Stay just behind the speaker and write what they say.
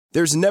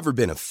There's never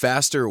been a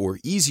faster or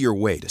easier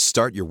way to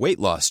start your weight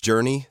loss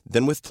journey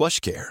than with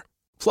PlushCare.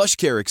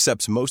 PlushCare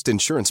accepts most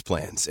insurance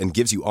plans and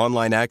gives you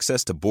online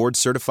access to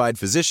board-certified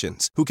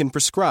physicians who can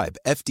prescribe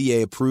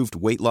FDA-approved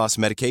weight loss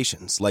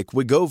medications like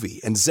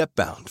Wegovy and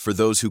Zepbound for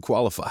those who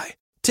qualify.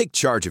 Take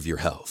charge of your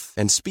health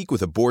and speak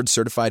with a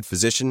board-certified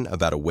physician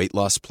about a weight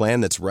loss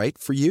plan that's right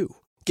for you.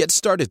 Get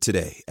started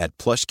today at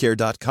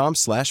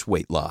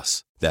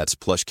plushcare.com/weight-loss. That's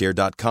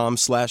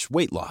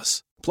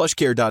plushcare.com/weight-loss.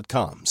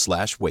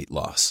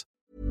 plushcare.com/weight-loss.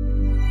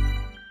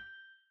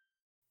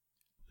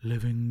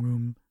 Living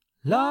Room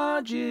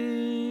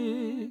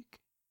Logic.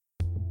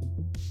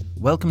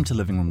 Welcome to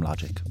Living Room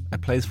Logic, a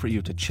place for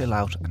you to chill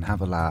out and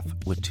have a laugh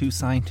with two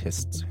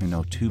scientists who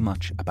know too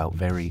much about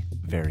very,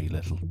 very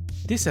little.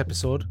 This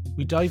episode,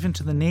 we dive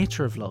into the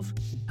nature of love,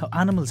 how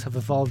animals have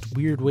evolved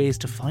weird ways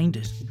to find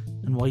it,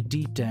 and why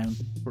deep down,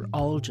 we're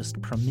all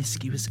just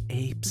promiscuous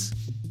apes.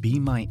 Be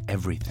my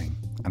everything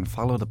and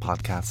follow the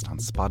podcast on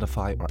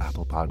Spotify or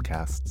Apple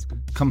Podcasts.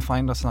 Come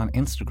find us on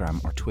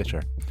Instagram or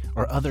Twitter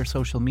or other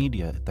social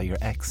media that your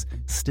ex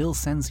still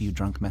sends you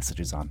drunk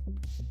messages on.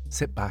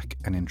 Sit back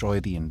and enjoy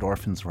the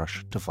endorphins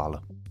rush to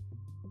follow.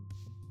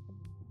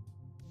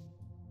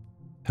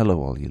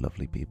 Hello all you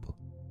lovely people.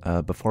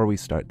 Before we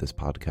start this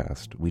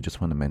podcast, we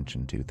just want to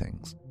mention two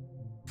things.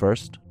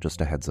 First,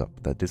 just a heads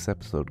up that this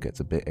episode gets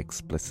a bit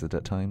explicit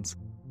at times,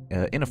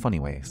 in a funny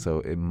way,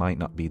 so it might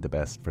not be the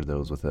best for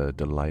those with a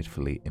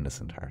delightfully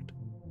innocent heart.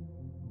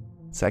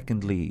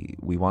 Secondly,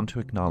 we want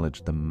to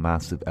acknowledge the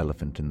massive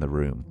elephant in the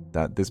room,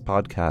 that this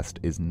podcast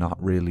is not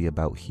really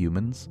about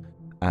humans,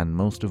 and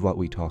most of what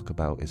we talk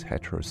about is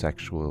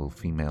heterosexual,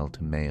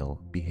 female-to-male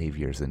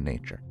behaviours in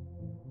nature.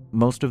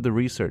 Most of the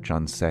research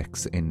on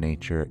sex in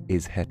nature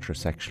is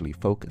heterosexually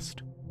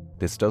focused.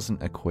 This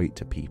doesn't equate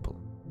to people,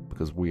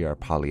 because we are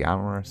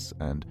polyamorous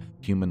and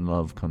human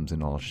love comes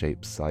in all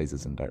shapes,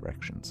 sizes and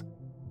directions.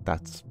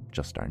 That's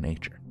just our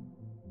nature.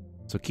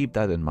 So keep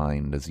that in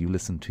mind as you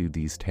listen to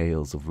these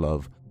tales of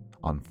love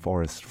on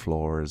forest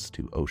floors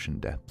to ocean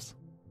depths.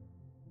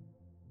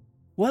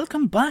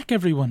 Welcome back,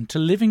 everyone, to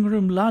Living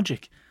Room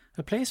Logic,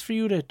 a place for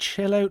you to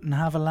chill out and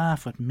have a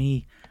laugh with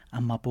me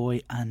and my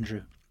boy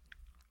Andrew.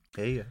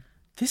 Hey.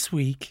 This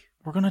week,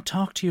 we're going to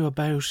talk to you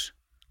about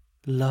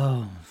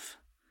love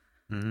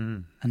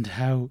and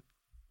how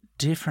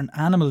different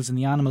animals in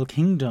the animal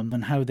kingdom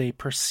and how they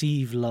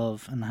perceive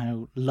love and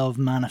how love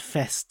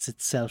manifests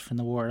itself in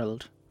the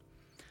world.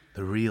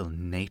 The real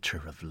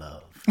nature of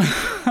love.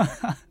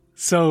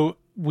 So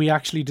we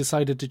actually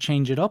decided to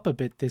change it up a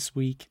bit this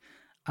week,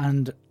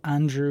 and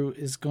Andrew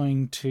is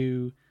going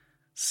to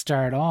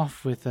start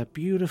off with a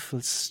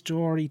beautiful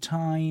story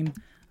time,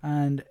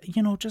 and,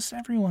 you know, just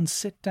everyone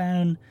sit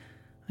down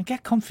and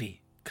get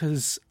comfy,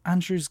 because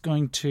Andrew's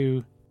going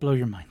to blow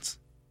your minds.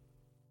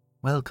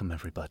 Welcome,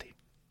 everybody.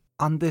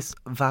 On this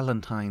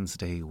Valentine's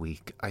Day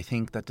week, I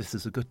think that this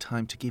is a good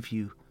time to give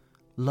you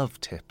love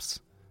tips,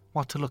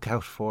 what to look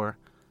out for,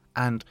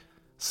 and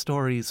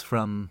stories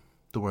from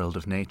the world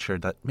of nature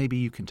that maybe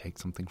you can take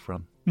something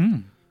from.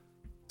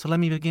 So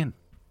let me begin.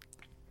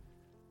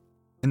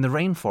 In the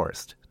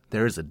rainforest,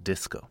 there is a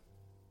disco.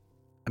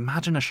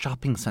 Imagine a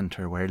shopping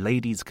centre where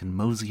ladies can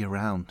mosey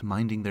around,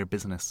 minding their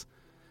business.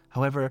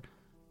 However,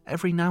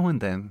 every now and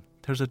then,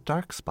 there's a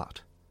dark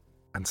spot,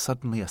 and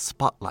suddenly a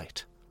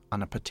spotlight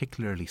on a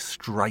particularly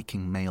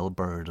striking male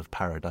bird of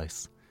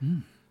paradise.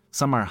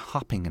 Some are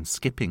hopping and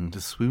skipping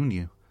to swoon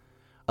you.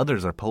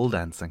 Others are pole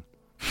dancing.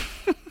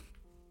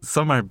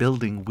 Some are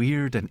building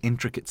weird and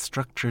intricate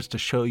structures to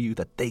show you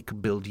that they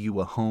could build you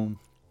a home.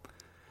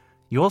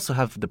 You also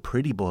have the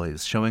pretty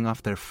boys showing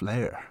off their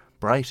flair,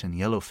 bright and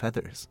yellow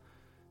feathers,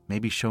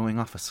 maybe showing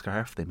off a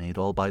scarf they made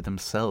all by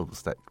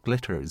themselves that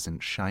glitters in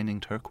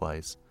shining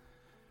turquoise.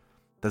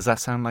 Does that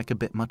sound like a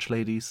bit much,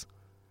 ladies?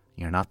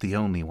 You're not the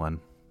only one.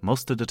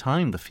 Most of the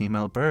time, the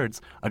female birds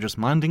are just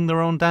minding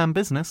their own damn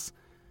business,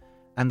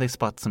 and they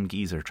spot some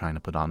geezer trying to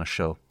put on a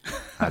show,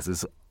 as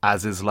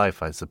is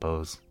life, I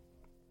suppose.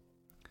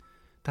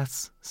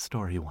 That's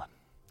story one.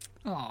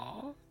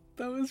 Aw,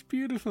 that was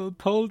beautiful.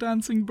 Pole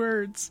dancing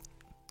birds.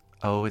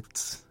 Oh,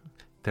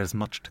 there's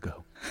much to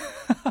go.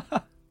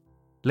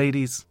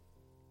 Ladies,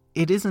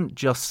 it isn't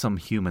just some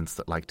humans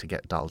that like to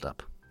get dolled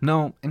up.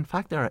 No, in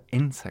fact, there are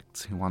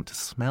insects who want to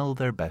smell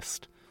their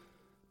best.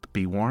 But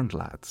be warned,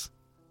 lads.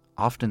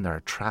 Often there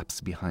are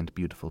traps behind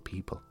beautiful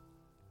people.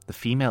 The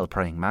female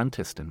praying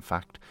mantis, in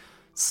fact,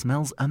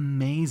 smells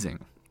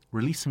amazing,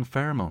 releasing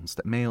pheromones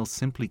that males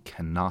simply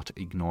cannot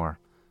ignore,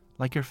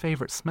 like your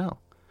favourite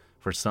smell.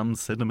 For some,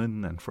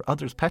 cinnamon, and for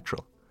others,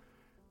 petrol.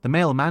 The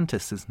male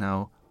mantis is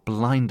now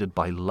blinded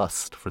by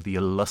lust for the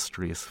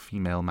illustrious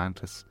female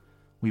mantis.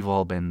 We've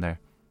all been there,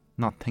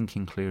 not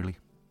thinking clearly.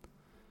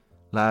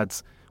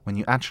 Lads, when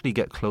you actually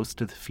get close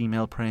to the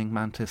female praying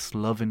mantis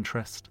love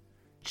interest,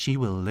 she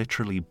will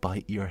literally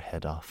bite your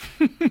head off.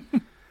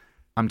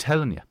 I'm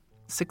telling you,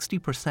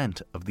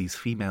 60% of these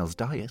females'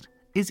 diet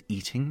is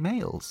eating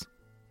males.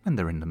 When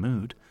they're in the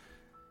mood,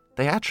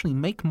 they actually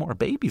make more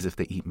babies if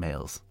they eat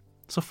males.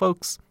 So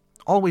folks,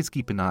 Always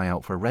keep an eye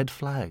out for red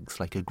flags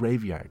like a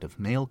graveyard of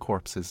male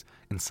corpses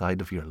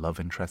inside of your love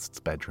interest's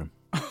bedroom.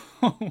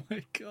 Oh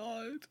my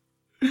God.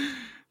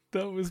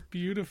 That was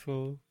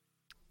beautiful.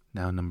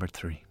 Now number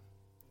 3.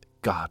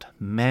 God,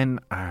 men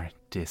are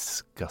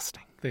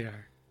disgusting. They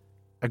are.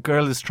 A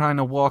girl is trying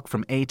to walk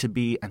from A to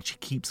B and she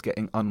keeps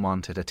getting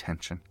unwanted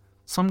attention.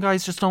 Some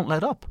guys just don't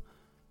let up.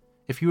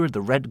 If you were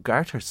the red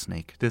garter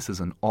snake, this is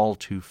an all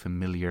too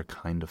familiar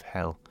kind of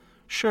hell.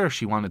 Sure,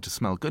 she wanted to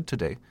smell good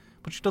today,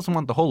 but she doesn't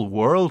want the whole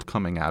world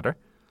coming at her.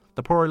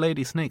 The poor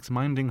lady snake's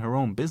minding her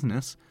own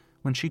business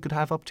when she could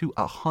have up to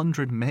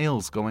 100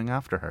 males going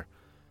after her.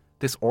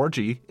 This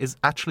orgy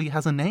actually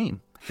has a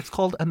name. It's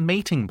called a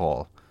mating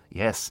ball.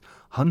 Yes,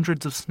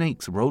 hundreds of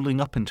snakes rolling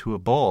up into a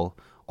ball,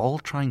 all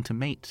trying to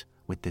mate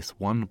with this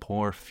one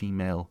poor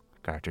female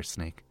garter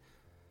snake.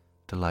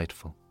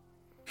 Delightful.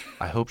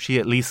 I hope she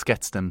at least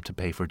gets them to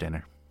pay for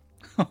dinner.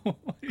 Oh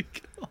my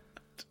God.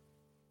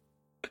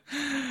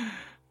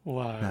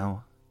 Wow.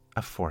 Now,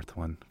 a fourth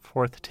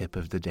tip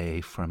of the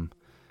day from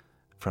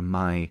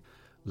my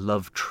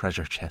love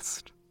treasure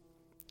chest.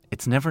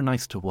 It's never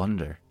nice to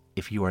wonder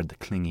if you are the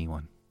clingy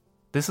one.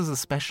 This is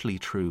especially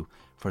true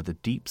for the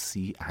deep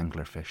sea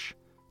anglerfish,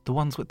 the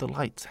ones with the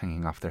lights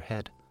hanging off their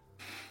head.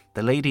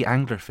 The lady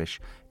anglerfish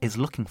is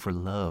looking for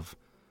love.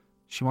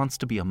 She wants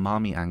to be a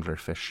mommy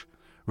anglerfish,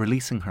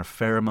 releasing her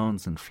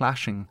pheromones and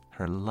flashing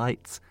her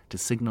lights to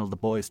signal the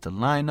boys to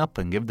line up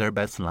and give their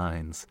best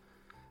lines.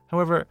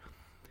 However,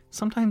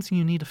 sometimes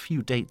you need a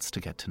few dates to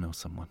get to know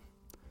someone.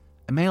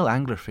 A male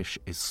anglerfish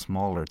is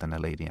smaller than a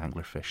lady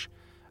anglerfish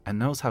and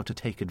knows how to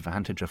take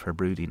advantage of her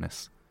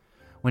broodiness.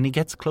 When he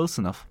gets close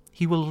enough,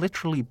 he will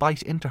literally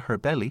bite into her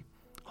belly,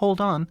 hold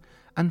on,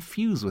 and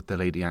fuse with the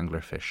lady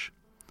anglerfish.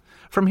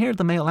 From here,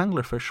 the male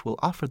anglerfish will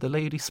offer the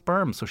lady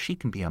sperm so she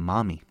can be a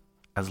mommy,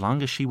 as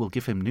long as she will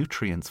give him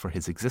nutrients for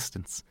his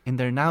existence in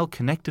their now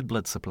connected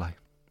blood supply.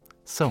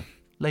 So,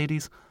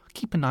 ladies,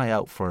 keep an eye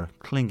out for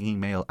clingy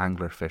male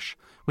anglerfish,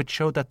 which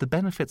show that the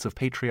benefits of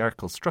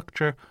patriarchal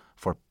structure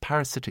for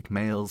parasitic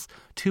males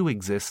to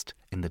exist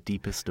in the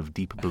deepest of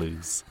deep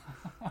blues.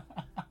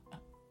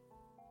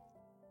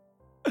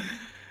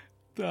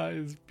 That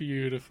is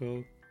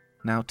beautiful.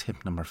 Now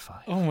tip number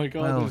 5. Oh my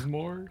God, Well, there's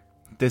more?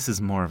 This is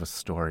more of a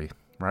story,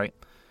 right?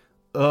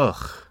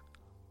 Ugh.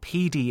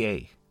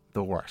 PDA,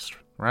 the worst,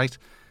 right?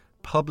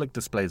 Public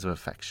displays of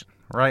affection,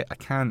 right?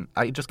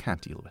 I just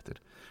can't deal with it.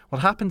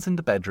 What happens in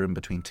the bedroom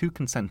between two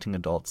consenting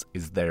adults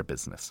is their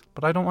business,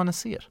 but I don't want to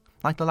see it.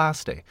 Like the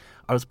last day,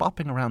 I was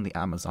bopping around the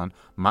Amazon,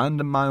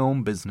 minding my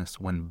own business,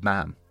 when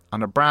bam,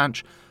 on a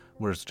branch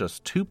was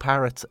just 2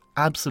 parrots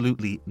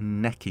absolutely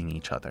necking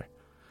each other.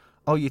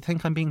 Oh, you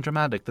think I'm being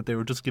dramatic that they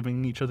were just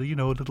giving each other, a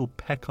little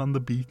peck on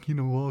the beak,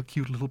 all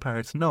cute little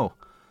parrots? No.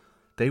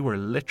 They were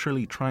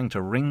literally trying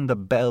to ring the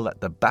bell at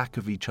the back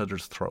of each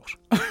other's throat.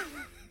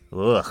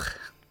 Ugh.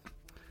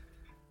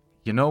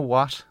 You know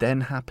what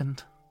then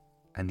happened?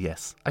 And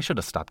yes, I should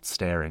have stopped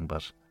staring,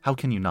 but how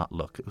can you not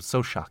look? It was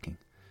so shocking.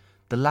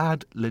 The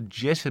lad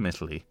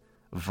legitimately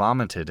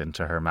vomited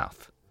into her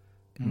mouth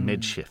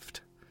mid-shift.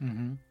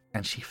 Mm-hmm.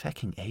 And she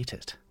fecking ate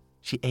it.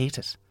 She ate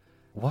it.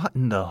 What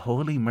in the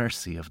holy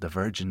mercy of the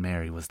Virgin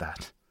Mary was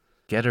that?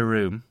 Get a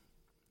room,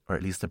 or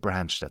at least a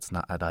branch that's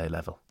not at eye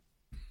level.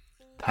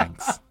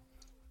 Thanks.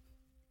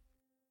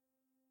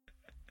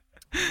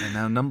 And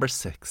now number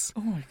 6.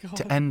 Oh my God.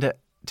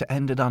 To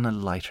end it on a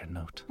lighter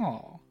note.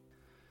 Aw.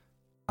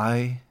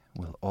 I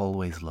will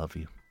always love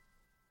you.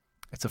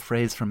 It's a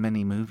phrase from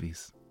many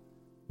movies.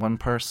 One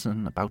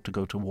person about to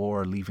go to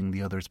war, leaving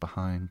the others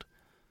behind.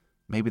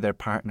 Maybe their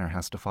partner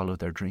has to follow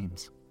their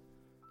dreams.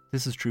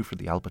 This is true for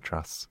the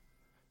albatross.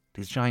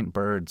 These giant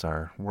birds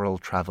are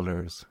world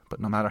travellers, but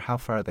no matter how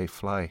far they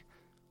fly,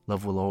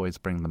 love will always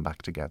bring them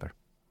back together.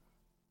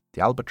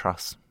 The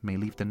albatross may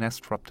leave the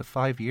nest for up to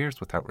 5 years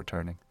without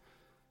returning,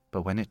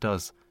 but when it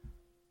does,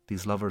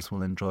 these lovers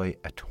will enjoy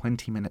a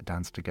 20-minute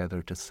dance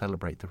together to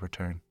celebrate the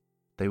return.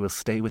 They will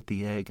stay with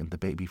the egg and the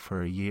baby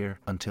for a year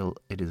until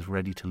it is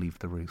ready to leave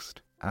the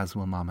roost, as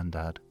will Mom and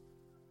Dad.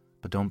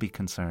 But don't be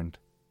concerned.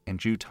 In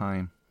due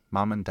time,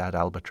 Mom and Dad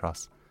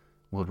albatross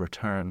will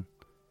return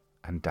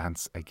and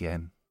dance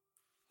again.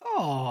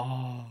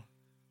 Oh,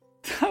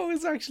 that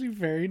was actually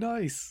very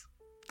nice.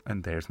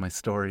 And there's my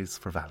stories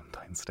for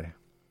Valentine's Day.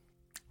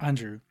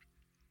 Andrew,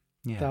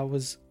 Yeah. that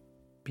was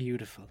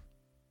beautiful.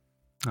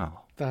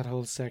 Oh. That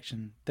whole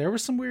section. There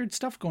was some weird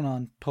stuff going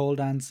on. Pole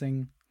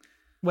dancing.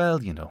 Well,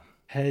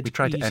 Head we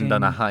tried to end eating.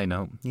 on a high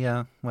note.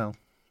 Yeah, well,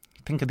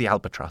 think of the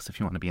albatross if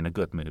you want to be in a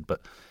good mood,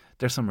 but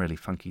there's some really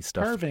funky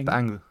stuff. Curving.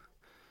 Bang.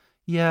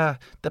 Yeah,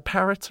 the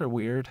parrots are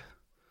weird.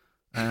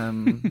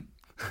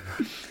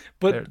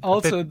 But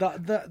also,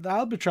 the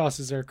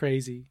albatrosses are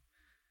crazy.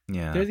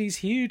 Yeah. They're these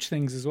huge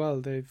things as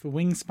well. They have a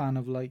wingspan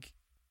of like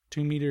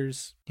 2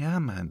 meters. Yeah,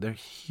 man, they're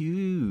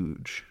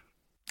huge.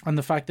 And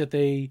the fact that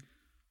they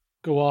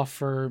go off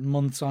for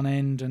months on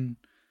end. And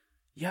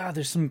yeah,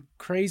 there's some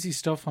crazy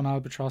stuff on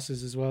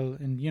albatrosses as well.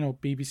 And,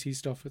 BBC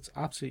stuff. It's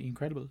absolutely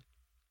incredible.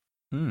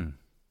 Hmm.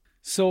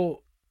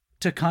 So,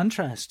 to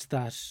contrast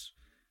that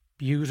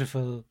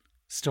beautiful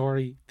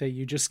story that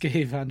you just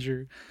gave,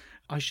 Andrew,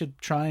 I should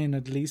try and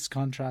at least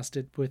contrast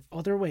it with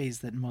other ways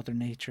that Mother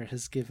Nature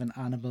has given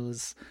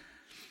animals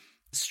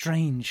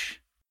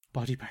strange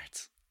body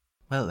parts.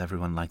 Well,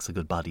 everyone likes a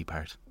good body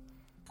part.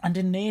 And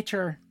in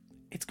nature,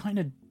 it's kind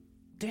of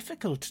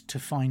difficult to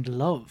find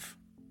love,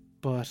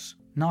 but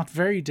not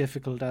very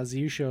difficult, as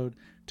you showed,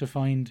 to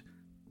find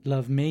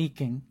love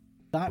making.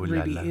 That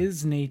really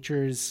is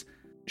nature's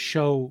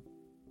show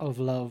of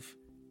love.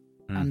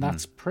 And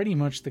that's pretty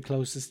much the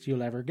closest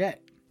you'll ever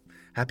get.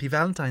 Happy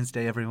Valentine's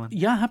Day, everyone.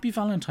 Yeah, happy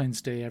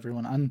Valentine's Day,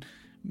 everyone. And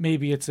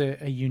maybe it's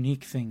a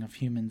unique thing of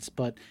humans,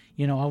 but,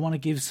 you know, I want to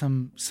give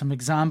some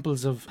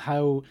examples of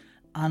how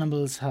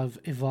animals have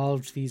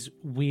evolved these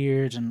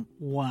weird and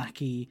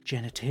wacky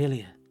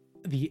genitalia.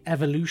 The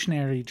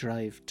evolutionary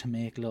drive to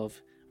make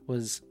love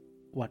was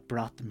what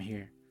brought them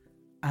here.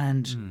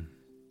 And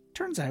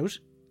turns out,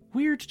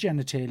 weird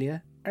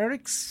genitalia are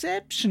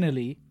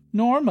exceptionally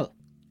normal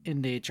in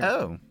nature.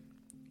 Oh,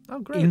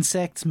 great.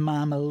 Insects,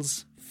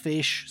 mammals,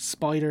 fish,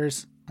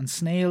 spiders, and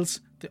snails,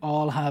 they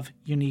all have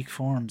unique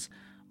forms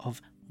of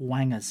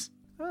wangas.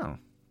 Oh,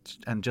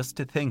 and just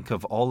to think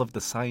of all of the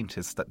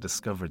scientists that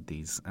discovered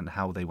these and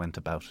how they went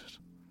about it.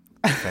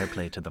 Fair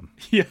play to them.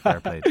 Yeah.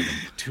 Fair play to them.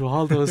 To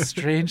all those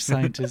strange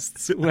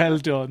scientists, well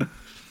done.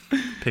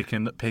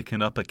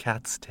 Picking up a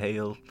cat's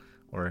tail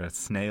or a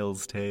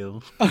snail's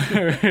tail.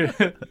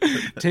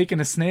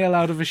 Taking a snail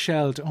out of a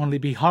shell to only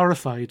be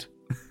horrified.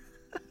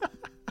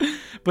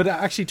 But it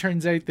actually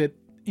turns out that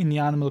in the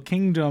animal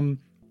kingdom,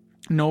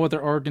 no other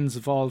organs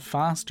evolve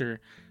faster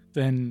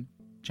than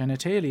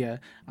genitalia,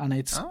 and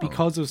it's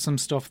because of some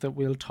stuff that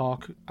we'll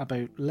talk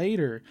about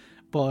later.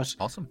 But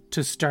awesome.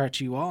 To start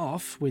you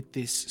off with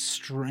this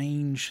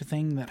strange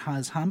thing that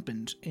has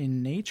happened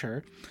in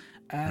nature,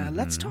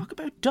 let's talk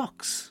about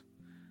ducks.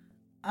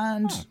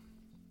 And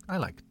I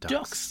like ducks.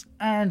 Ducks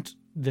aren't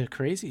the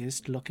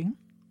craziest looking.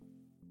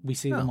 We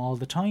see them all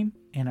the time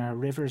in our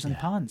rivers and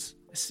ponds,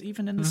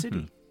 even in the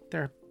city.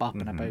 They're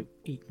bopping about,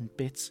 eating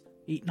bits,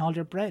 eating all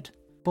your bread.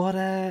 But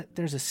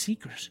there's a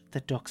secret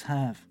that ducks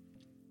have,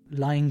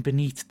 lying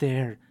beneath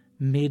their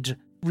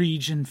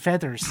mid-region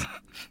feathers.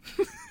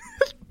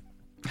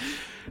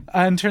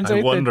 And turns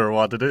out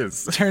what it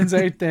is. Turns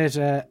out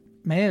that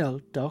male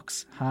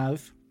ducks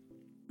have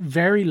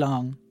very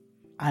long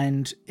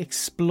and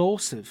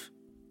explosive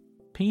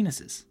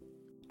penises.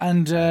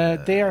 And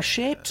they are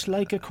shaped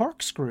like a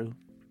corkscrew.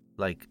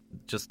 Like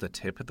just the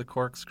tip of the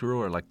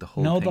corkscrew, or like the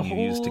whole thing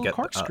you use to get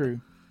corkscrew.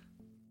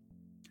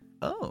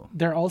 Oh.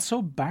 They're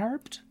also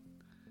barbed.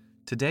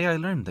 Today I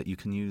learned that you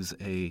can use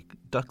a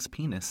duck's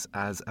penis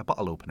as a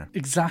bottle opener.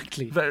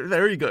 Exactly. Very,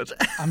 very good.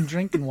 I'm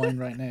drinking wine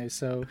right now,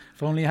 so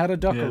if only I had a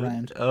duck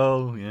around.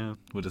 Oh, yeah.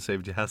 Would have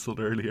saved you hassle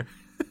earlier.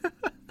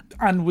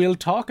 And we'll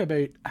talk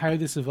about how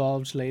this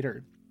evolved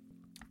later.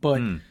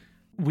 But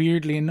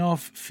weirdly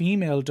enough,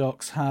 female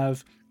ducks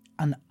have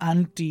an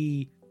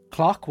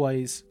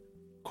anti-clockwise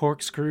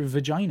corkscrew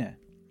vagina.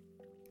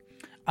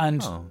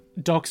 And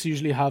ducks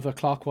usually have a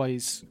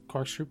clockwise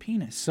corkscrew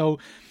penis. So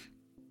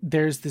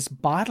there's this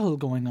battle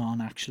going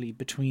on actually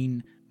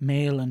between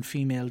male and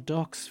female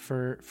ducks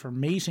for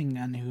mating,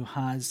 and who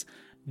has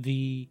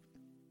the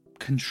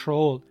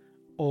control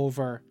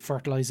over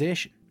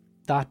fertilization.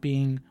 That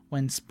being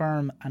when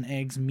sperm and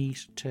eggs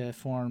meet to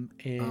form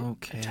a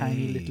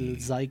tiny little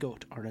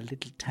zygote, or a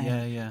little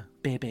tiny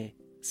baby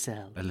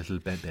cell. A little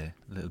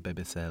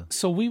baby cell.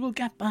 So we will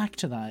get back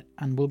to that,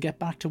 and we'll get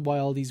back to why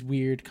all these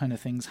weird kind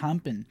of things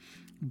happen.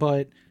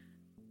 But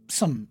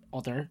some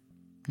other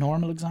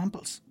normal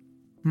examples.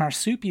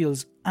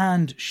 Marsupials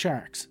and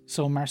sharks.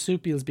 So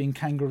marsupials being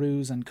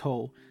kangaroos and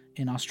co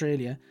in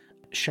Australia.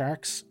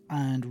 Sharks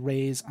and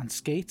rays and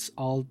skates,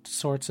 all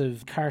sorts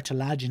of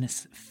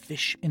cartilaginous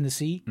fish in the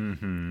sea.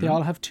 They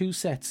all have 2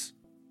 sets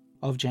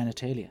of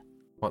genitalia.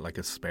 What, like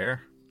a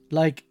spare?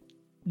 Like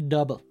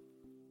double.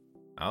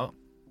 Oh.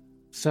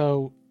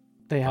 So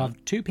they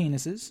have 2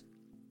 penises,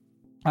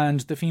 and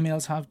the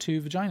females have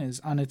 2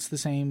 vaginas, and it's the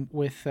same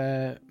with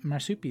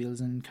marsupials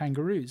and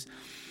kangaroos.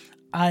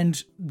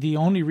 And the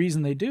only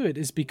reason they do it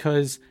is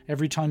because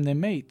every time they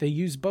mate, they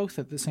use both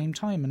at the same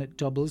time, and it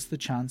doubles the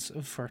chance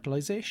of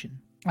fertilization.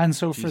 And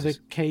so for the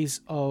case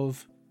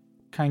of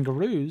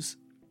kangaroos,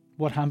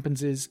 what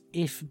happens is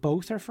if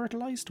both are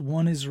fertilized,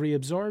 one is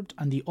reabsorbed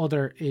and the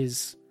other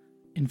is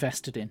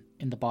invested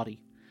in the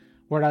body.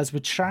 Whereas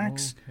with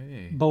sharks,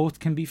 both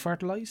can be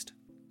fertilized,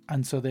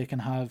 and so they can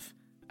have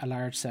a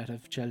large set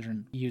of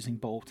children using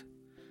both,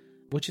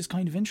 which is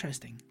kind of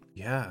interesting.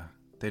 Yeah.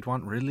 They'd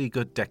want really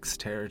good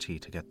dexterity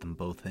to get them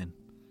both in.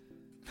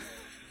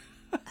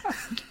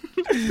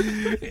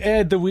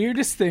 The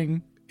weirdest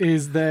thing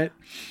is that...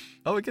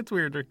 Oh, it gets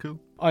weirder, cool.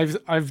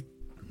 I've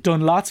done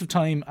lots of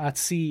time at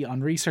sea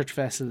on research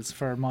vessels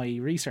for my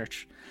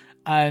research.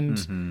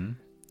 And...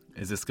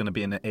 Is this going to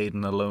be an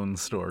Aidan alone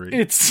story?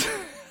 It's...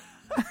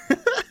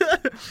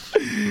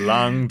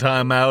 Long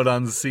time out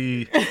on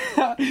sea.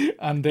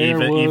 And there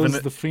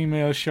was the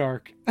female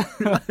shark.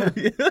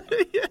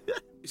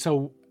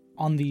 So...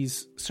 on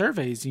these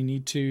surveys, you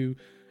need to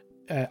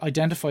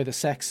identify the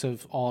sex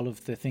of all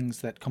of the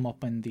things that come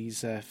up in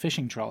these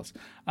fishing trawls.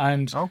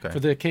 And for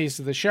the case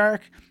of the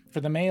shark, for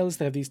the males,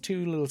 they have these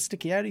two little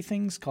sticky outy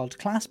things called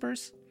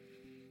claspers.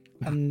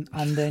 And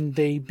then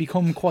they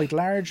become quite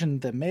large, and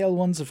the male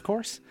ones, of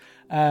course.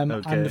 And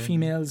the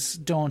females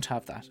don't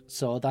have that.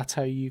 So that's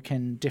how you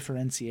can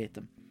differentiate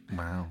them.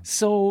 Wow.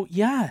 So,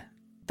 yeah,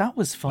 that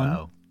was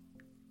fun.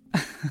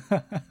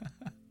 Wow.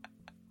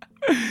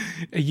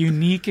 A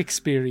unique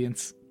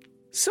experience.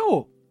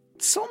 So,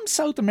 some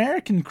South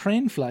American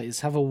crane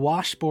flies have a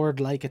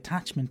washboard-like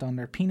attachment on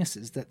their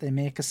penises that they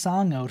make a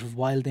song out of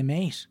while they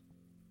mate.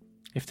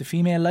 If the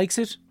female likes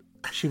it,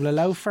 she will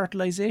allow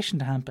fertilization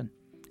to happen.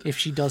 If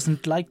she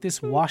doesn't like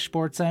this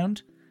washboard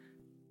sound,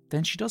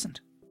 then she doesn't.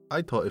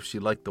 I thought if she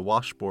liked the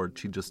washboard,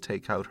 she'd just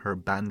take out her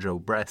banjo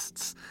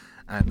breasts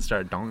and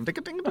start dong ding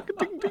ding ding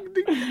ding ding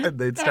ding, and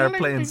they'd start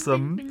playing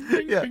some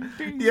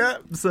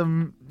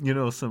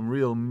some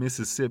real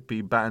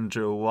Mississippi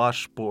banjo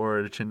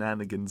washboard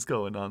shenanigans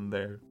going on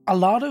there. A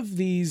lot of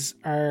these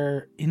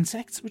are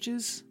insects, which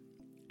is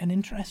an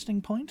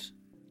interesting point.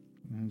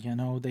 You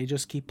know, they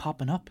just keep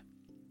popping up.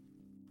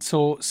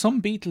 So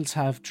some beetles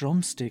have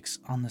drumsticks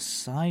on the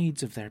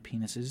sides of their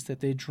penises that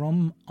they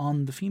drum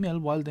on the female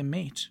while they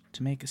mate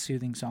to make a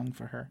soothing song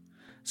for her.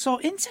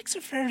 So insects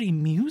are very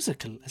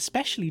musical,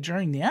 especially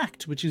during the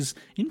act, which is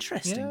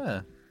interesting.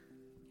 Yeah,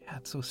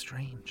 it's so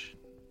strange.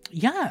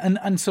 Yeah,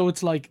 and so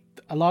it's like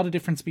a lot of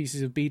different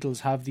species of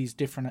beetles have these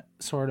different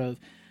sort of,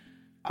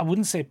 I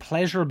wouldn't say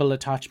pleasurable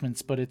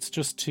attachments, but it's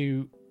just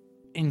to,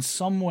 in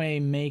some way,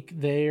 make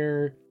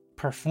their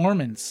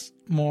performance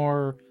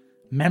more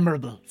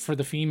memorable for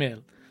the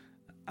female.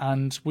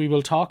 And we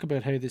will talk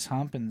about how this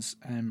happens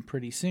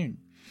pretty soon.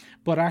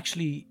 But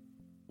actually,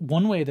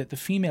 one way that the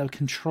female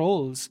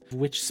controls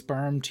which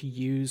sperm to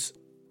use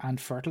and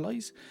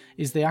fertilize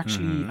is they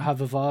actually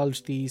have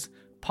evolved these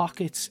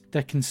pockets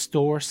that can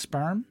store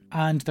sperm,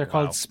 and they're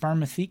called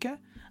spermatheca.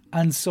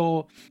 And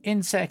so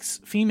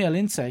female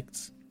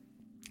insects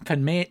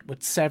can mate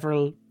with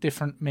several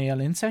different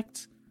male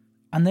insects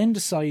and then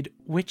decide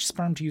which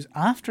sperm to use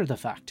after the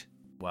fact.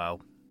 Wow.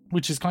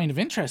 Which is kind of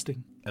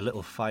interesting. A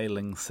little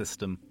filing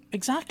system.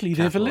 Exactly.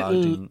 They have a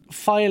little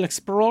file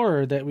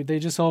explorer that they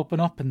just open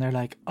up and they're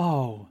like,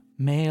 oh,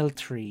 male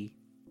 3.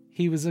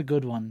 He was a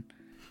good one.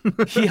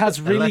 He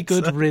has really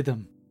good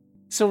rhythm.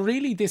 So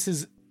really this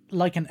is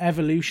like an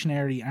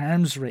evolutionary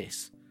arms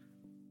race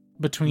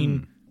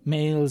between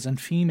males and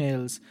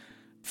females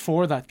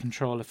for that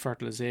control of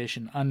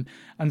fertilization.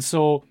 And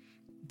so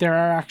there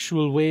are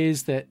actual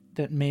ways that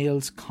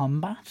males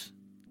combat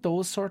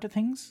those sort of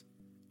things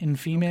in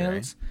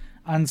females. Okay.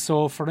 And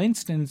so, for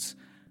instance,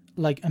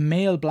 like a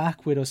male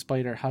black widow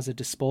spider has a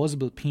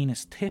disposable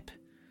penis tip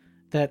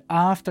that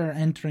after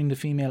entering the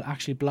female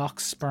actually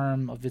blocks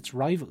sperm of its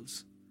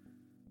rivals.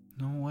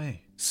 No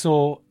way.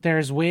 So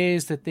there's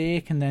ways that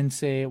they can then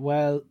say,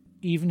 well,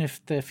 even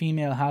if the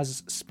female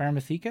has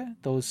spermatheca,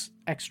 those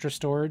extra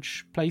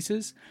storage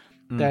places,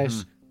 that,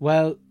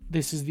 well,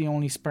 this is the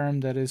only sperm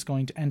that is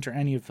going to enter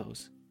any of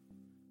those.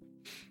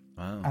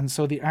 Wow. And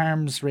so the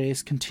arms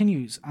race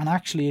continues, and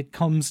actually it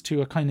comes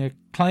to a kind of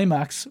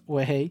climax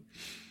way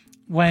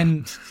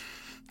when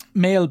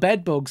male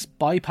bedbugs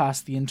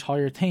bypass the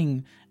entire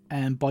thing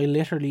by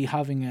literally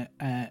having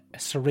a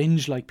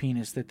syringe-like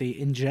penis that they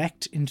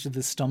inject into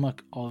the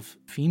stomach of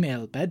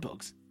female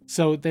bedbugs.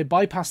 So they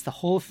bypass the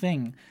whole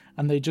thing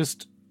and they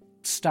just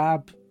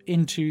stab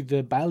into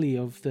the belly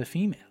of the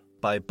female.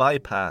 By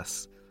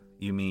bypass,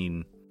 you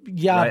mean...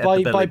 Yeah,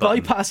 right by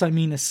bypass I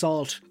mean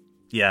assault.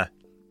 Yeah.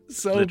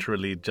 So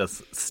literally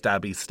just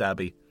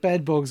stabby.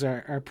 Bedbugs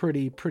are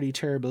pretty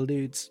terrible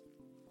dudes.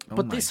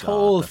 But this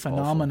whole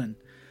phenomenon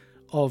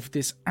of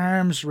this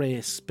arms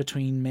race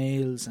between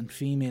males and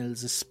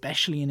females,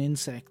 especially in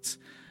insects,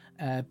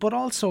 but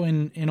also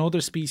in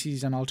other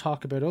species, and I'll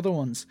talk about other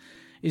ones,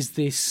 is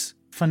this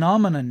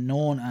phenomenon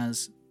known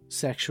as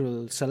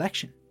sexual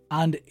selection.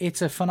 And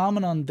it's a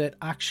phenomenon that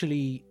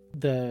actually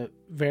the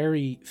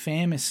very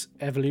famous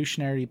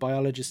evolutionary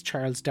biologist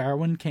Charles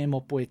Darwin came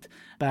up with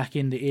back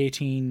in the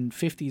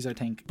 1850s, I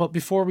think. But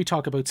before we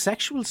talk about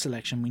sexual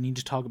selection, we need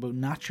to talk about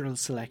natural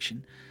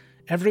selection.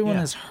 Everyone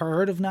has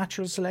heard of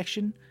natural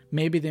selection.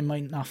 Maybe they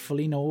might not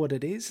fully know what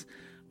it is.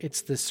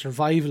 It's the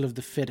survival of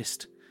the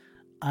fittest.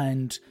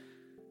 And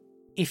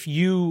if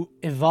you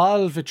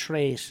evolve a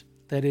trait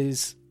that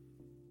is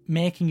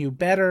making you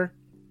better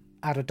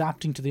at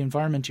adapting to the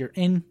environment you're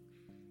in,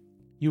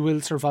 you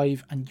will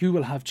survive and you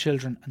will have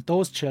children, and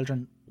those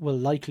children will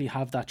likely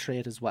have that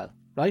trait as well,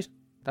 right?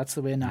 That's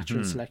the way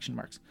natural selection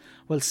works.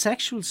 Well,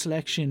 sexual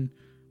selection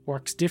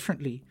works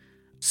differently.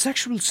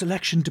 Sexual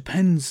selection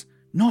depends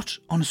not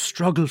on a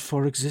struggle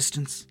for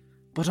existence,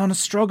 but on a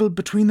struggle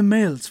between the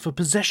males for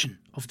possession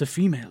of the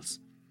females.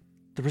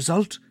 The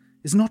result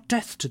is not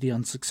death to the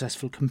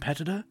unsuccessful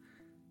competitor,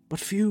 but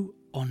few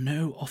or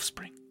no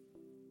offspring.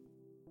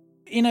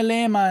 In a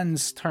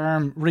layman's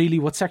term, really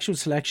what sexual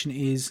selection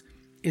is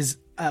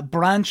a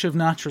branch of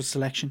natural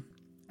selection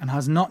and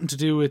has nothing to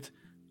do with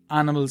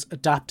animals'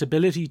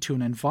 adaptability to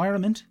an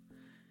environment.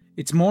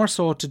 It's more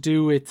so to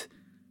do with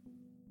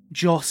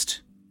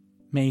just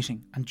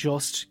mating and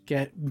just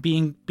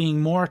being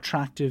more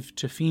attractive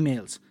to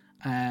females.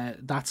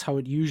 That's how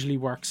it usually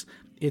works.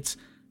 It's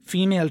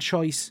female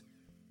choice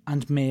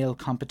and male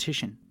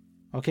competition.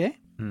 Okay?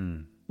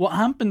 What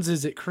happens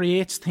is it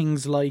creates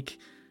things like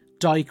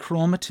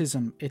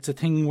dichromatism. It's a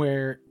thing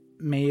where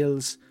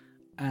males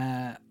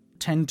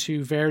tend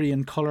to vary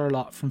in colour a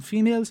lot from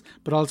females,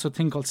 but also a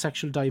thing called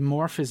sexual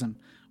dimorphism,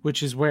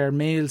 which is where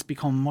males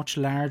become much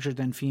larger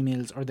than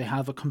females, or they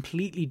have a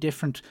completely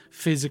different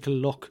physical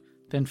look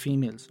than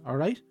females, all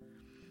right?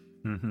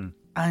 Mm-hmm.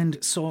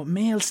 And so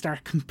males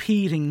start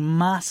competing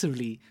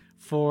massively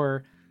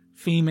for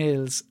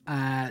females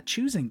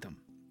choosing them.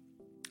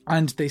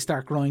 And they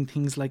start growing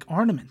things like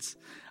ornaments.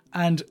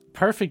 And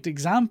perfect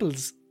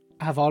examples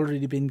have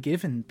already been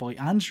given by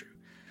Andrew.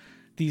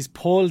 These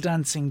pole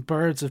dancing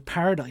birds of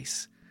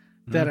paradise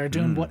that are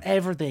doing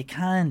whatever they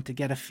can to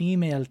get a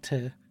female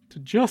to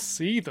just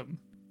see them.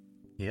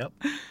 Yep.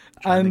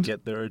 Trying to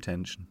get their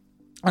attention.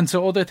 And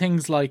so other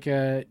things like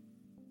a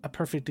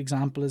perfect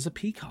example is a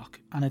peacock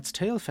and its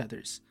tail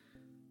feathers.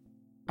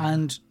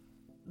 And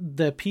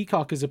the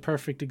peacock is a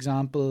perfect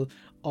example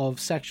of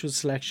sexual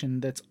selection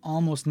that's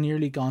almost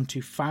nearly gone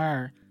too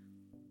far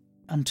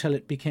until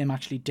it became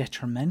actually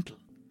detrimental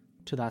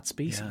to that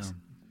species.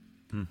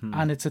 Yeah. Mm-hmm.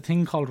 And it's a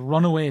thing called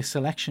runaway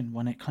selection,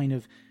 when it kind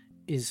of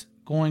is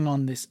going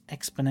on this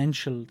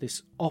exponential,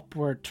 this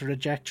upward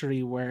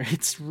trajectory where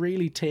it's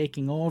really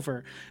taking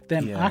over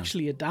them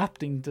actually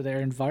adapting to their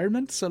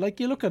environment. So like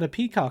you look at a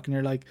peacock and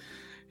you're like,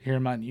 here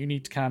man, you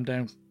need to calm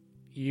down.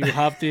 You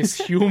have this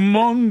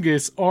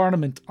humongous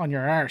ornament on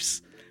your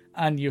arse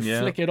and you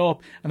flick it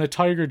up and a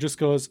tiger just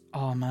goes,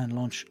 oh man,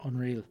 lunch,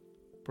 unreal,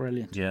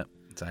 brilliant. Yeah,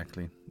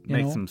 exactly.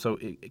 Makes them so,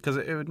 because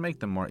it would make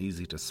them more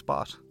easy to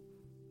spot,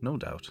 no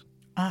doubt.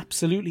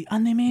 Absolutely.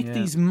 And they make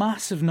these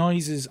massive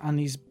noises and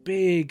these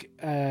big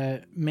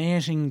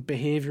mating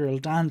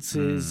behavioural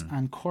dances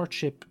and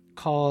courtship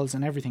calls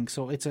and everything.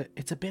 So it's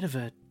a bit of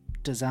a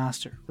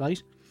disaster,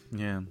 right?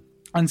 Yeah.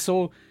 And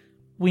so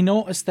we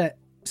notice that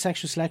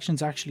sexual selection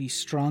is actually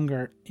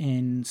stronger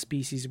in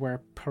species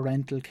where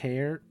parental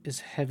care is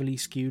heavily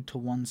skewed to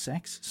one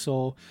sex.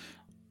 So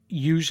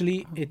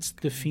usually it's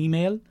the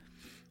female.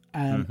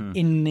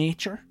 In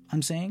nature,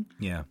 I'm saying,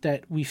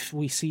 that we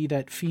see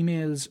that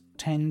females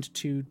tend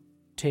to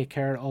take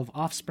care of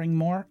offspring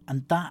more,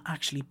 and that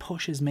actually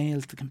pushes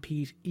males to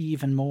compete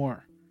even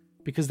more,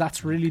 because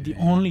that's really the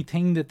only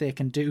thing that they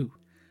can do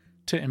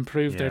to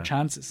improve their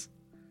chances.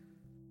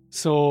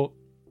 So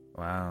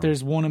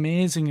there's one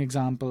amazing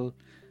example,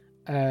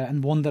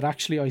 and one that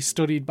actually I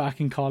studied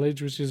back in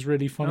college, which is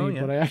really funny,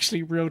 but I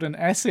actually wrote an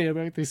essay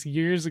about this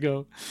years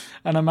ago,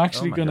 and I'm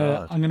actually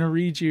gonna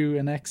read you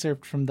an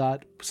excerpt from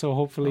that, so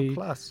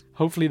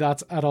hopefully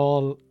that's at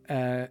all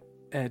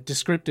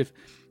descriptive.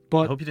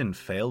 But I hope you didn't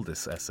fail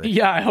this essay.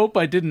 Yeah, I hope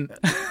I didn't.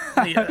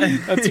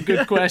 That's a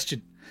good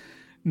question.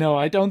 No,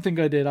 I don't think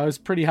I did. I was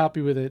pretty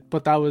happy with it,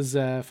 but that was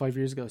 5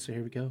 years ago, so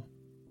here we go.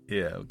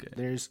 Yeah, okay.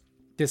 There's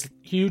this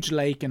huge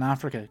lake in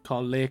Africa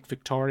called Lake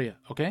Victoria,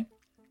 okay?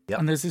 Yep.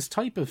 And there's this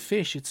type of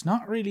fish. It's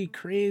not really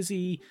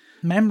crazy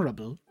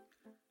memorable.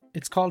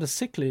 It's called a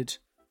cichlid.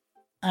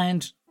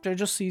 And they're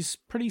just these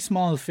pretty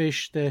small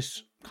fish that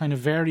kind of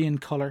vary in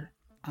colour.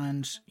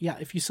 And yeah,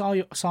 if you saw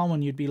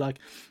one, you'd be like,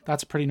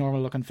 that's a pretty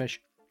normal looking fish.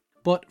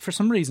 But for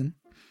some reason,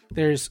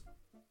 there's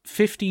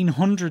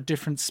 1,500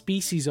 different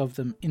species of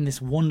them in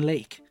this one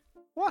lake.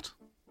 What?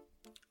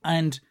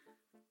 And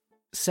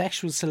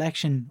sexual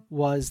selection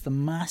was the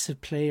massive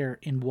player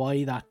in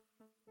why that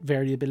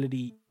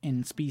variability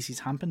in species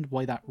happened,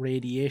 why that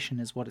radiation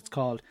is what it's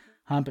called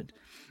happened.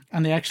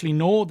 And they actually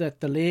know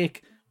that the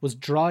lake was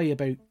dry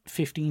about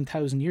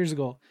 15,000 years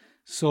ago.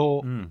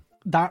 So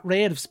that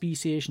rate of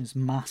speciation is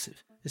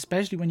massive,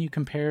 especially when you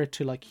compare it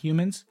to like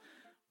humans,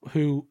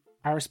 who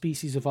our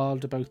species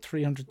evolved about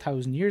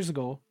 300,000 years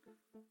ago.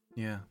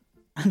 Yeah.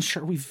 And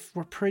sure,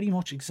 we're pretty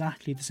much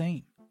exactly the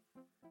same.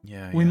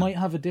 Yeah. We might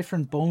have a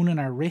different bone in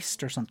our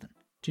wrist or something.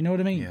 Do you know what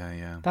I mean?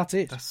 Yeah. That's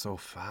it. That's so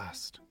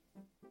fast.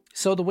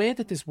 So the way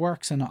that this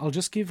works, and I'll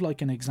just give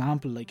like an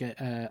example, like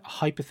a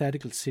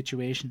hypothetical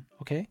situation,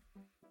 okay?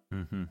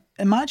 Mm-hmm.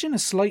 Imagine a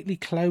slightly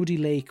cloudy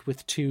lake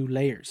with two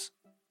layers,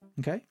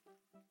 okay?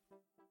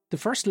 The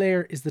first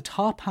layer is the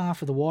top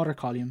half of the water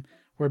column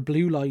where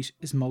blue light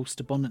is most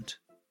abundant.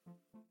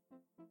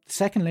 The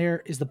second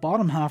layer is the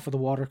bottom half of the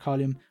water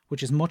column,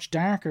 which is much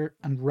darker,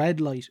 and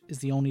red light is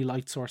the only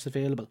light source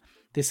available.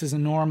 This is a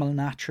normal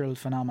natural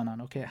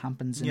phenomenon, okay? It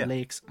happens in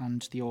lakes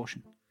and the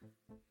ocean.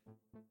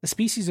 A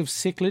species of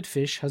cichlid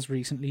fish has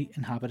recently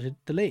inhabited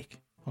the lake,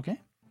 okay?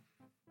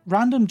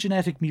 Random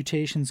genetic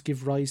mutations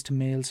give rise to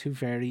males who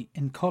vary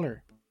in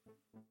colour.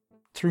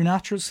 Through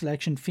natural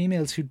selection,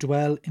 females who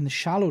dwell in the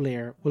shallow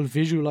layer will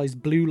visualise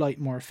blue light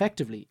more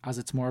effectively as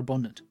it's more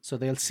abundant. So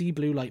they'll see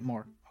blue light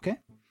more, okay?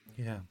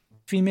 Yeah.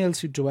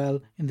 Females who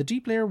dwell in the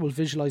deep layer will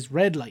visualise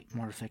red light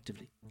more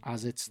effectively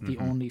as it's the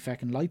only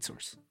fecund light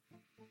source.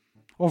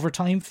 Over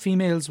time,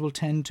 females will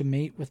tend to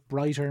mate with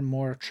brighter,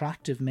 more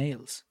attractive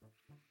males.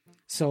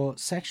 So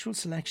sexual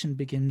selection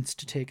begins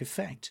to take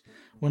effect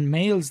when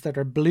males that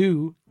are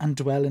blue and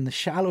dwell in the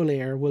shallow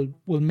layer will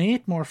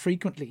mate more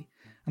frequently,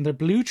 and their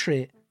blue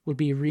trait will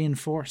be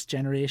reinforced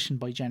generation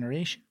by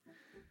generation.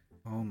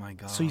 Oh my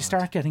God. So you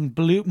start getting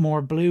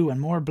more blue and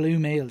more blue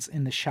males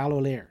in the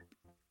shallow layer.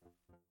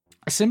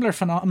 A similar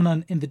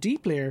phenomenon in the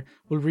deep layer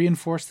will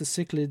reinforce the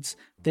cichlids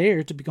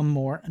there to become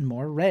more and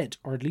more red,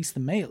 or at least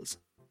the males.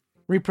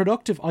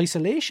 Reproductive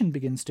isolation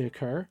begins to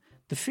occur.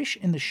 The fish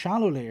in the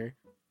shallow layer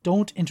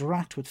don't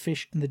interact with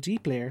fish in the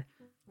deep layer,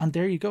 and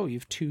there you go, you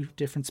have two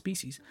different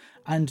species.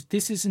 And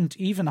this isn't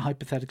even a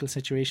hypothetical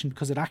situation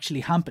because it actually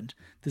happened.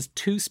 There's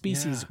two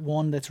species,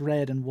 one that's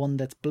red and one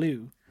that's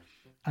blue.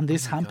 And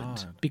this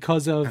happened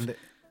because of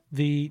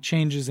the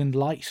changes in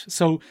light.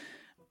 So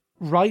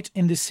right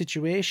in this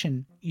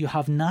situation, you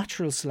have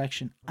natural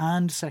selection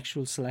and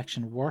sexual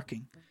selection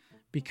working,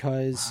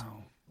 because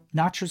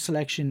natural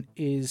selection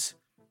is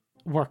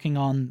working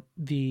on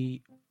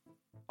the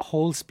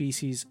whole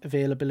species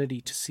availability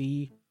to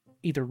see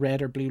either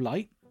red or blue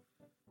light.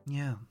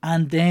 Yeah.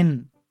 And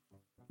then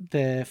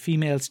the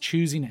female's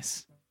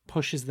choosiness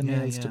pushes the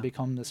males to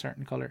become the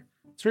certain colour.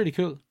 It's really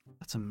cool.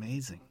 That's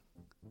amazing.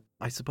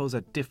 I suppose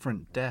at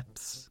different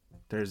depths,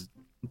 there's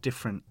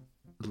different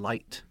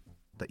light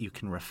that you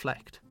can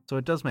reflect. So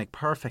it does make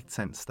perfect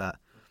sense that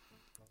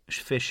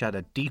fish at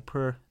a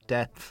deeper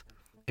depth,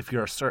 if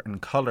you're a certain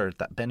colour,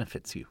 that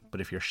benefits you.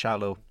 But if you're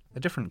shallow, a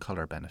different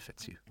colour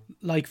benefits you.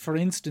 Like, for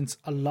instance,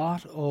 a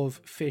lot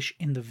of fish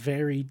in the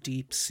very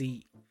deep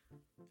sea,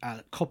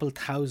 a couple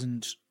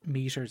 1,000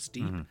 meters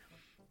deep,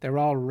 they're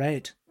all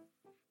red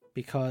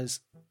because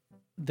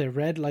the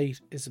red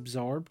light is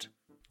absorbed.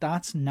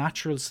 That's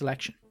natural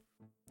selection.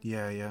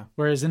 Yeah.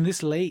 Whereas in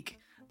this lake,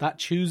 that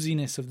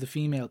choosiness of the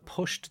female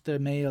pushed the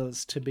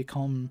males to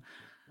become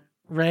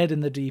red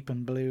in the deep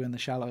and blue in the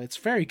shallow. It's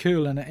very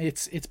cool, and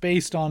it's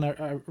based on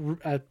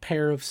a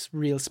pair of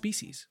real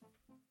species.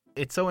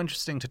 It's so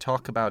interesting to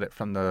talk about it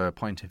from the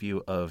point of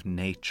view of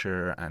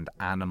nature and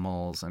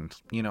animals and,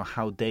 you know,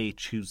 how they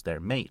choose their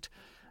mate.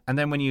 And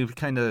then when you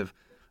kind of,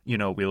 you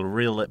know, we'll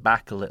reel it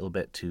back a little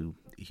bit to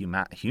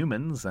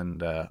humans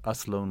and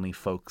us lonely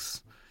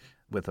folks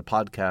with a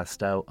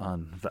podcast out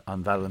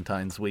on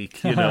Valentine's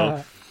week, you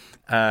know,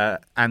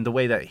 and the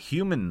way that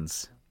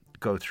humans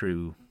go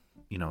through,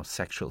 you know,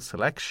 sexual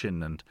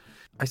selection. And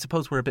I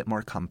suppose we're a bit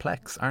more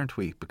complex, aren't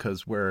we?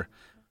 Because we're,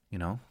 you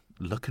know,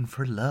 looking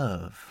for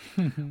love.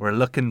 We're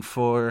looking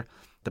for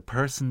the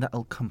person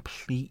that'll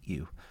complete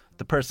you,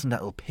 the person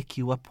that'll pick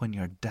you up when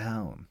you're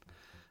down.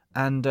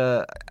 And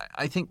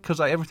I think because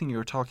everything you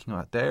were talking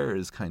about there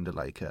is kind of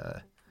like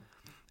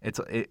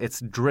it's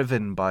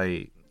driven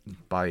by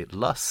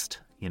lust,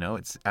 you know,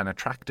 it's an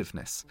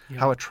attractiveness. Yeah.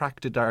 How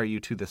attracted are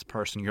you to this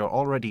person? You're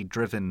already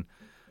driven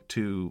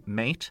to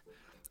mate,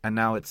 and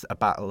now it's a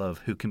battle of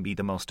who can be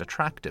the most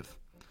attractive.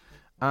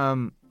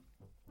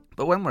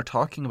 But when we're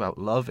talking about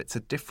love, it's a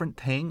different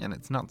thing, and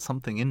it's not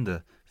something in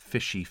the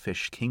fishy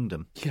fish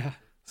kingdom. Yeah.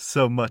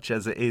 So much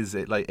as it is,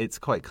 it's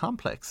quite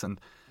complex. And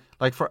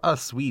like for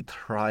us, we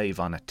thrive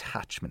on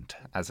attachment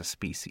as a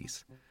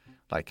species.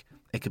 Like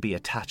it could be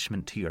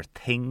attachment to your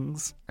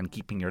things and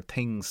keeping your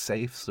things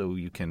safe so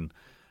you can,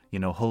 you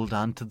know, hold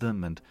on to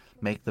them and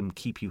make them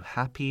keep you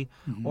happy.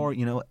 Mm-hmm. Or,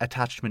 you know,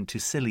 attachment to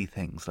silly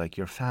things like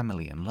your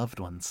family and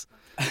loved ones.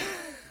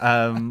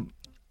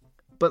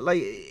 But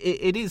like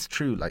it is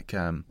true, like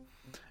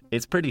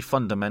it's pretty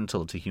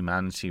fundamental to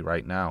humanity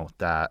right now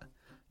that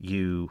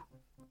you're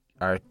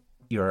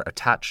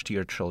attached to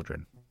your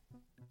children.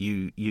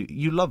 You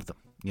love them.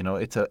 You know,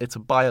 it's a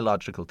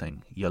biological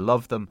thing. You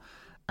love them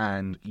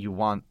and you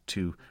want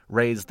to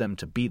raise them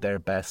to be their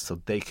best so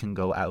they can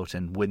go out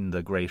and win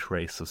the great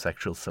race of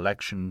sexual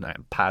selection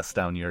and pass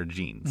down your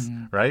genes,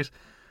 right?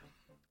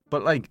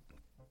 But like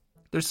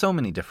there's so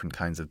many different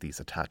kinds of these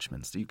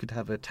attachments. You could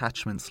have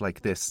attachments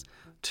like this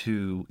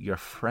to your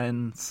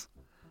friends,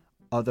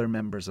 other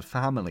members of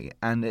family.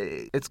 And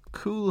it's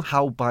cool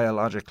how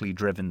biologically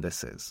driven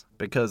this is.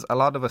 Because a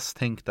lot of us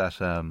think that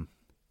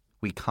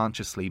we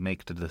consciously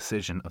make the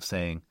decision of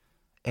saying,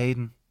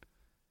 Aidan,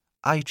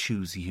 I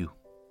choose you.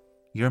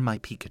 You're my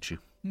Pikachu.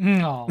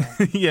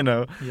 You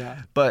know?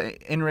 Yeah. But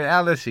in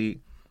reality,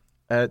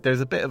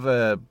 there's a bit of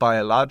a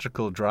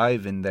biological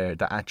drive in there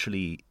that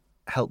actually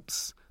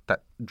helps,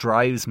 that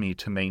drives me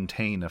to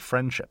maintain a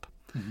friendship.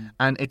 Mm-hmm.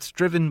 And it's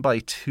driven by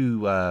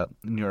two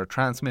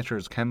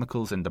neurotransmitters,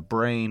 chemicals in the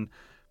brain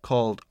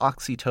called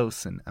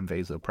oxytocin and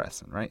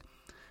vasopressin, right?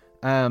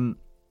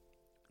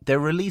 They're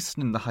released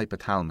in the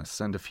hypothalamus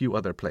and a few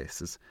other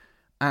places.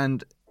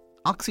 And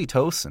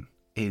oxytocin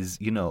is,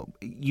 you know,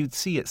 you'd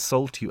see it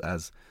sold to you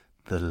as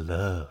the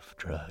love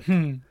drug.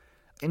 In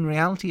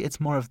reality, it's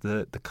more of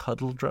the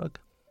cuddle drug.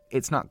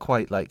 It's not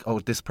quite like,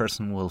 oh, this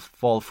person will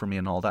fall for me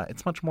and all that.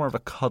 It's much more of a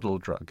cuddle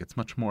drug. It's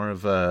much more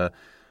of a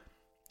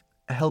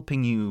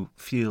helping you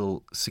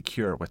feel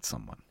secure with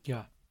someone.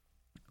 Yeah.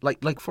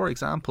 Like for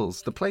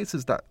examples, the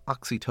places that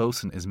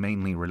oxytocin is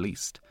mainly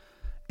released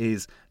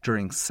is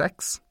during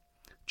sex,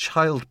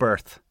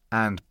 childbirth,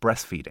 and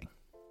breastfeeding.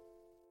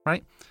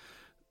 Right?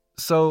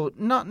 So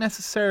not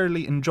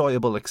necessarily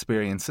enjoyable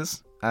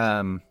experiences.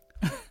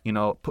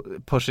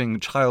 Putting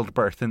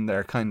childbirth in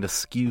there kind of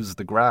skews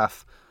the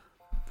graph.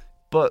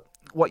 But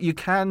what you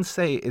can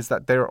say is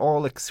that they're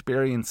all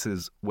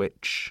experiences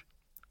which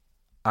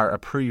are a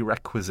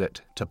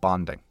prerequisite to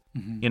bonding.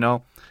 Mm-hmm.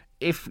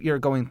 If you're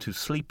going to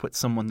sleep with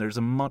someone,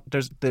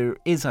 there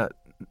is a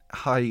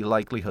high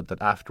likelihood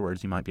that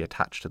afterwards you might be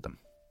attached to them.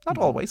 Not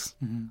always,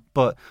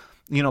 but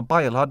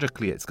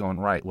biologically it's going,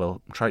 right,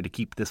 well, try to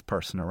keep this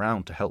person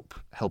around to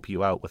help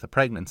you out with a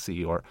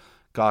pregnancy, or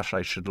gosh,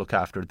 I should look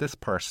after this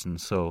person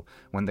so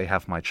when they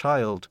have my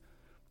child,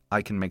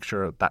 I can make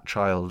sure that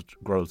child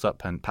grows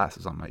up and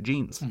passes on my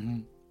genes. Mm-hmm.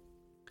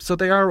 So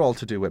they are all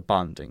to do with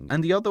bonding.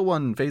 And the other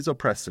one,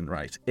 vasopressin,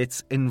 right,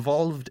 it's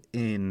involved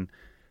in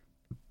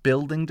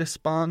building this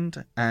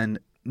bond and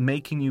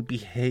making you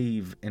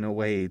behave in a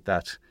way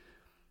that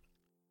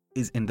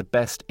is in the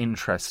best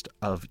interest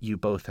of you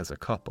both as a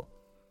couple.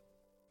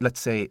 Let's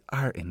say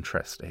our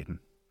interest, Aidan.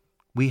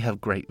 We have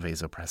great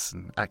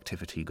vasopressin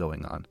activity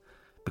going on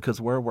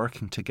because we're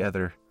working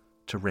together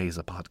to raise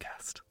a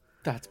podcast.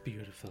 That's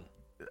beautiful.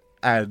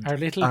 And our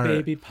little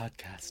baby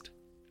podcast.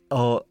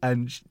 Oh,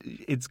 and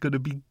it's going to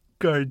be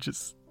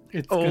gorgeous.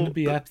 It's going to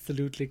be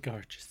absolutely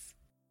gorgeous.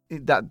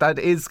 That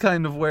is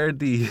kind of where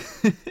the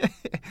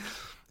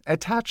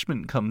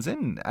attachment comes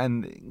in.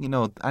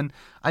 And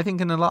I think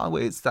in a lot of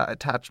ways that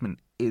attachment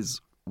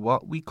is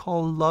what we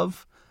call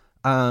love.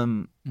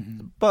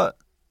 But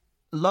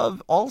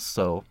love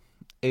also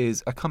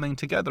is a coming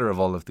together of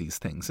all of these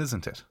things,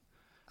 isn't it?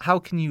 How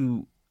can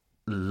you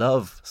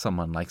love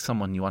someone like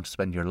someone you want to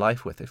spend your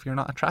life with if you're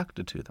not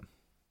attracted to them,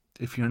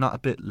 if you're not a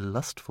bit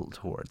lustful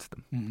towards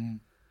them? Mm-hmm.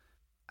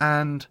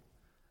 And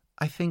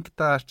I think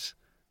that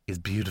is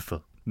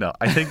beautiful. No,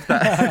 I think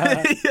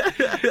that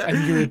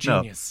and you're a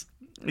genius.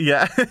 No.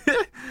 Yeah.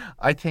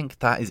 I think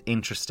that is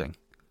interesting.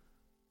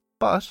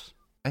 But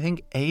I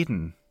think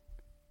Aidan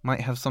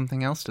might have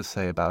something else to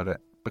say about it,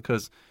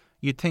 because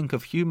you'd think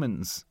of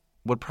humans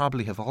would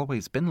probably have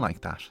always been like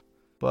that.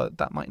 But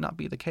that might not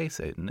be the case,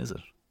 Aidan, is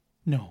it?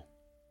 No.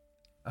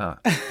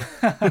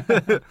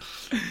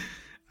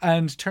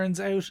 And turns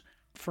out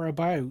for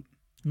about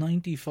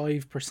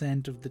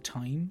 95% of the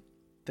time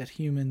that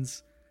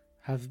humans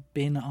have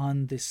been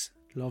on this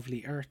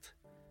lovely earth,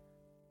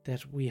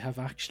 that we have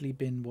actually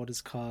been what is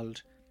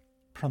called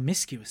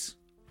promiscuous.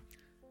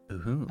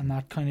 Ooh. And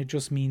that kind of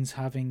just means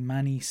having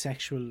many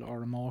sexual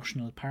or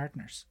emotional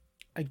partners.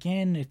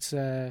 Again, it's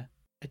a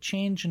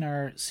change in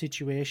our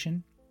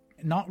situation,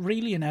 not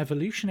really an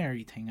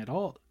evolutionary thing at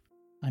all.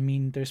 I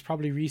mean, there's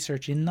probably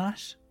research in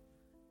that,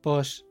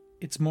 but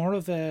it's more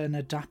of an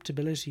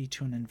adaptability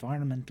to an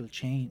environmental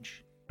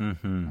change.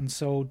 Mm-hmm. And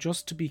so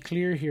just to be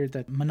clear here,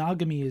 that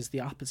monogamy is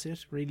the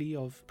opposite, really,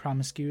 of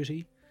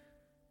promiscuity,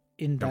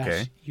 in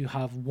that you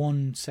have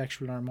one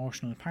sexual or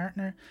emotional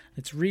partner.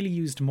 It's really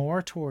used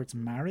more towards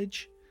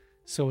marriage,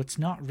 so it's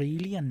not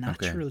really a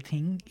natural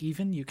thing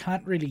even. You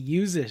can't really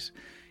use it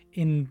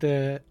in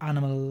the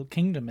animal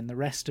kingdom, in the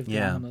rest of the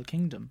animal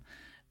kingdom.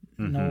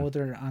 Mm-hmm. No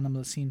other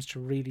animal seems to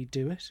really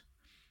do it.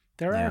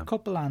 There are a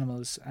couple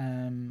animals,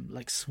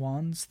 like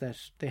swans, that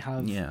they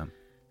have... Yeah.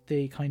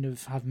 They kind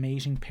of have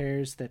mating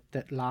pairs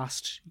that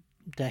last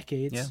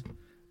decades. Yeah.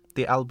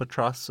 The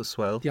albatross as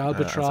well. The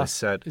albatross, as I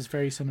said, is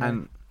very similar.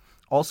 And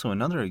also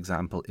another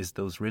example is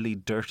those really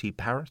dirty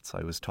parrots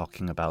I was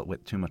talking about,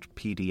 with too much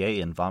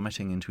PDA and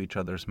vomiting into each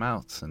other's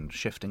mouths and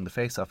shifting the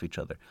face off each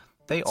other.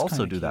 They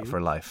also do that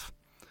for life.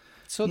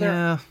 So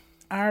there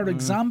are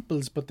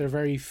examples, but they're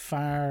very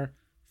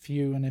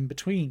few and in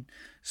between.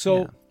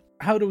 So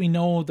how do we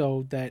know,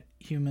 though, that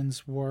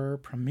humans were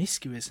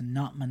promiscuous and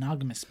not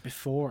monogamous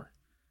before?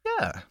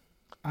 Yeah.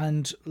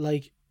 And,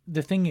 like,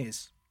 the thing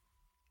is,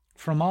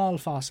 from all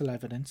fossil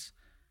evidence,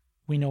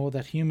 we know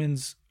that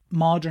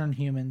modern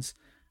humans,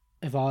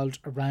 evolved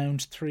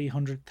around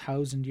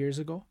 300,000 years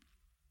ago.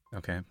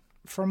 Okay.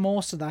 For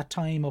most of that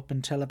time, up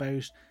until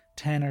about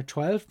 10 or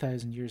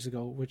 12,000 years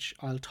ago, which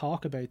I'll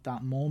talk about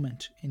that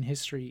moment in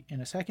history in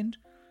a second.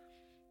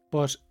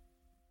 But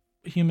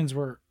humans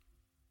were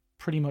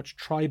pretty much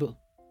tribal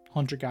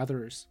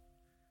hunter-gatherers.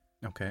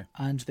 Okay.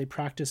 And they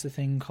practice a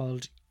thing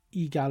called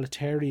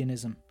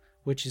egalitarianism,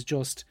 which is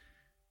just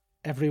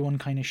everyone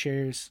kind of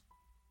shares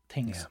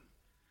things. Yeah.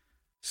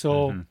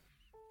 So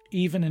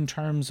even in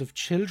terms of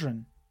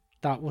children,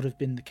 that would have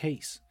been the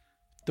case.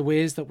 The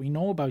ways that we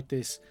know about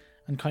this,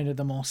 and kind of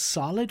the most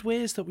solid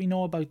ways that we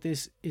know about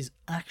this, is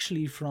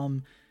actually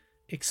from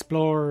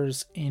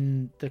explorers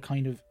in the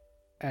kind of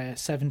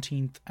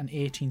 17th and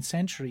 18th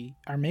century,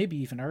 or maybe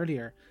even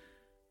earlier.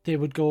 They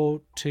would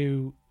go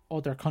to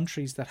other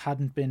countries that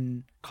hadn't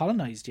been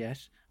colonized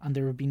yet, and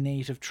there would be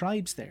native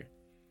tribes there.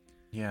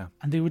 Yeah.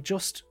 And they would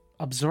just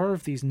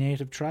observe these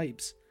native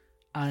tribes,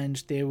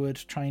 and they would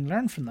try and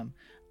learn from them.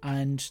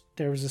 And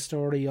there was a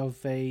story of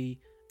a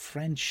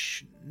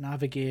French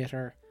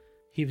navigator.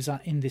 He was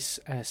in this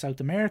South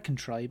American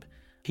tribe.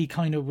 He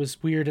kind of was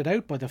weirded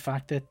out by the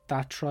fact that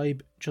that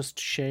tribe just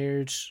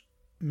shared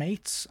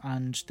mates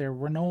and there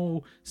were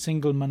no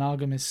single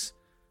monogamous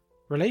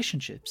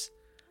relationships.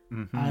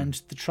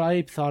 And the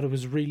tribe thought it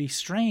was really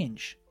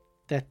strange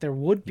that there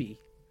would be.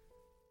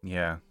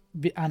 Yeah.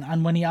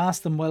 And when he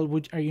asked them, well,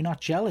 are you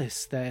not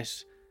jealous that,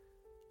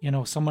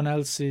 someone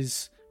else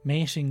is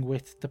mating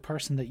with the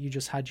person that you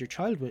just had your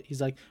child with?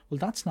 He's like, well,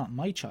 that's not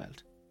my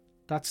child.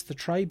 That's the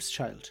tribe's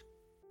child.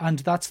 And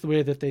that's the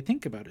way that they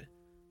think about it.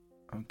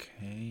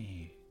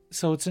 Okay.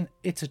 So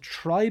it's a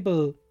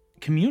tribal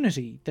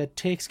community that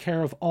takes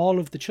care of all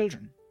of the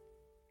children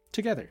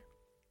together.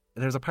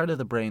 There's a part of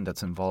the brain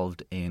that's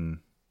involved in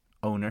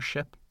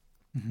ownership,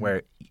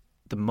 where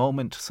the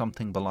moment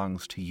something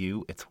belongs to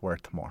you, it's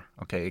worth more.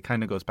 Okay, it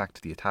kind of goes back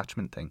to the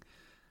attachment thing.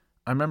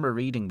 I remember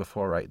reading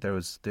before, right, there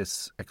was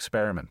this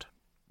experiment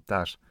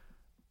that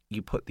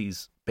you put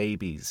these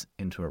babies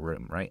into a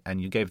room, right,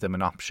 and you gave them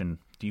an option.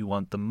 Do you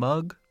want the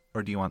mug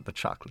or do you want the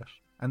chocolate?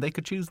 And they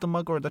could choose the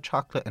mug or the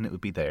chocolate and it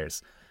would be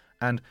theirs.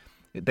 And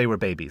they were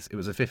babies. It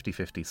was a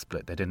 50-50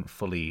 split. They didn't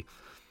fully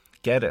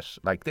get it.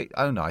 Like,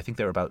 I don't know, I think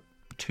they were about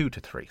 2 to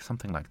 3,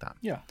 something like that.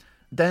 Yeah.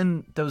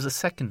 Then there was a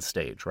second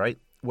stage, right,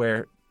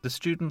 where the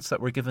students that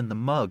were given the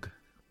mug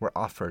were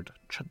offered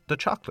the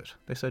chocolate.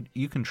 They said,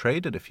 you can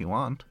trade it if you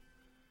want.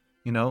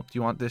 Do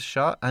you want this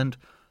shot? And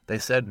they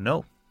said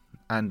no.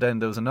 And then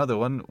there was another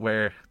one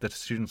where the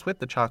students with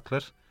the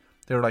chocolate,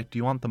 they were like, do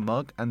you want the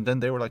mug? And then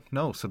they were like,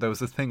 no. So there was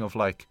this thing of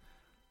like,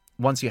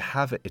 once you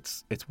have it,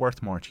 it's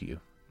worth more to you.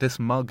 This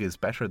mug is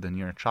better than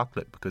your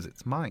chocolate because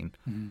it's mine.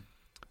 Mm-hmm.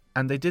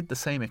 And they did the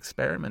same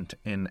experiment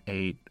in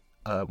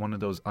one of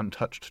those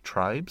untouched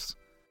tribes,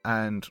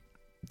 and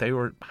they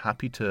were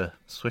happy to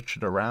switch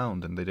it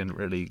around, and they didn't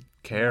really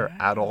care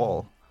at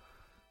all.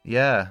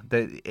 Yeah,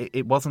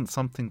 it wasn't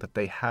something that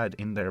they had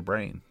in their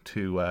brain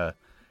to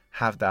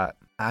have that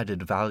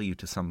added value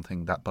to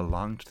something that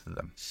belonged to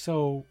them.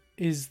 So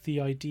is the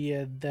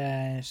idea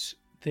that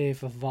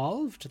they've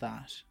evolved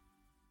that,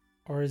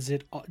 or is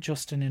it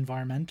just an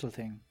environmental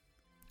thing?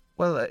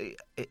 Well,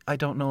 I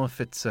don't know if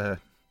it's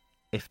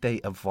if they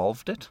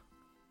evolved it,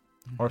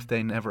 or if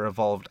they never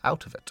evolved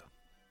out of it.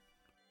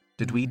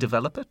 Did we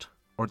develop it,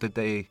 or did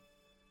they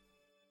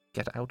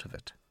get out of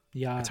it?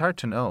 Yeah. It's hard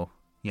to know,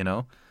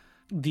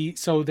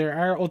 So there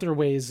are other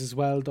ways as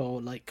well, though,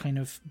 like kind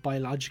of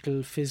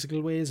biological,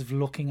 physical ways of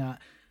looking at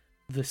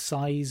the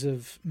size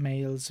of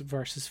males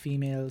versus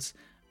females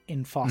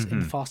in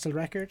fossil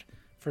record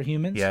for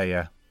humans.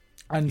 Yeah.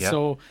 And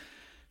so,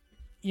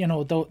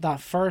 that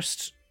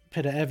first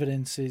bit of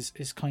evidence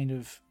is kind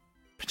of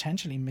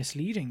potentially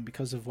misleading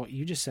because of what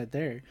you just said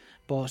there.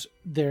 But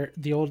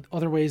the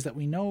other ways that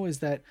we know is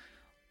that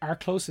our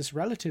closest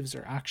relatives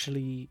are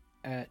actually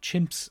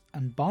chimps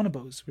and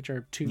bonobos, which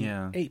are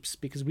two apes,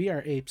 because we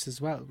are apes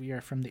as well. We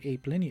are from the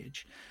ape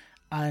lineage.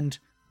 And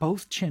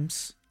both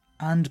chimps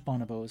and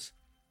bonobos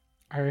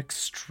are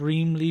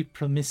extremely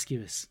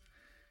promiscuous.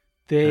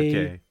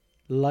 They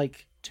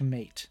like to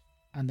mate,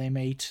 and they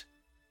mate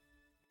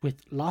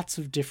with lots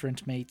of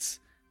different mates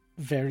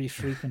very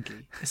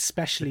frequently,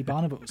 especially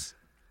bonobos.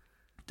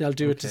 They'll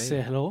do it to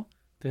say hello.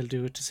 They'll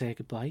do it to say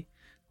goodbye.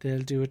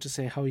 They'll do it to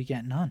say, how are you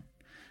getting on?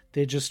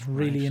 They just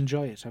really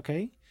enjoy it,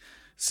 okay?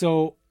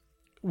 So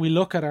we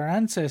look at our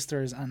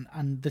ancestors,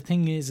 and the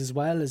thing is as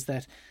well is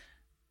that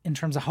in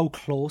terms of how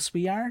close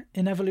we are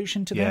in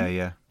evolution to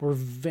them, we're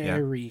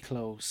very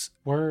close.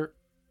 We're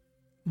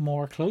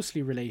more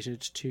closely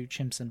related to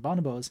chimps and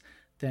bonobos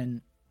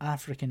than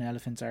African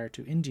elephants are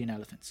to Indian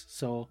elephants.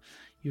 So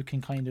you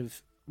can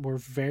we're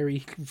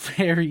very,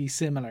 very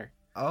similar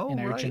in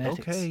our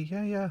genetics. Okay,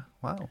 yeah.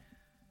 Wow.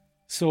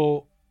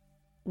 So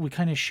we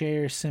kind of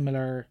share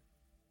similar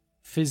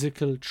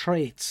physical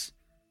traits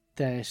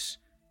that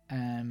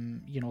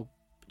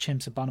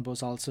chimps and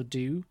bonobos also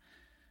do,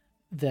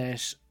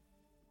 that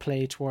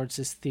play towards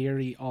this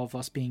theory of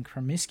us being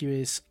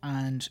promiscuous.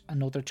 And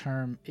another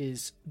term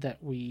is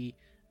that we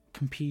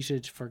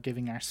competed for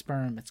giving our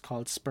sperm. It's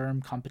called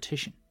sperm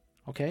competition.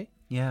 Okay?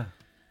 Yeah.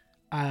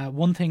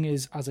 One thing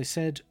is, as I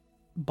said,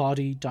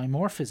 body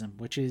dimorphism,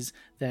 which is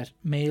that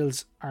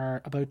males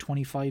are about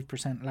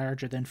 25%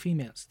 larger than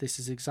females. This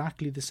is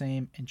exactly the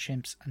same in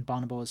chimps and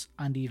bonobos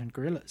and even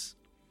gorillas.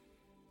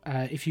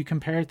 If you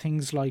compare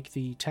things like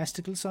the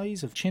testicle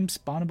size of chimps,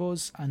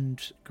 bonobos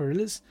and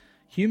gorillas,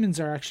 humans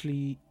are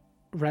actually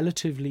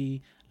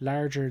relatively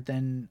larger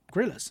than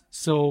gorillas.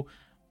 So,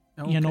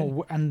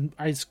 and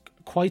it's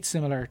quite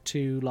similar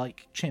to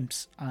like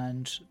chimps,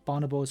 and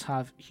bonobos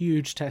have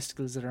huge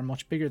testicles that are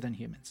much bigger than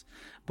humans.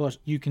 But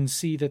you can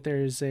see that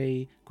there's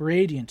a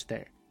gradient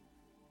there,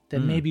 that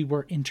maybe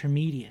we're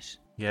intermediate.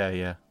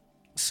 Yeah.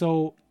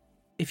 So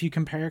if you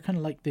compare kind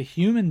of like the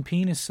human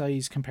penis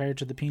size compared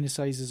to the penis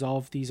sizes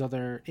of these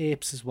other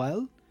apes as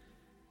well,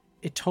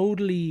 it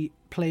totally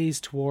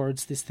plays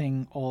towards this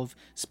thing of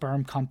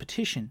sperm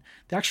competition.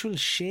 The actual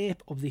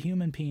shape of the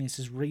human penis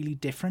is really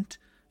different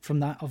from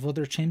that of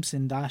other chimps,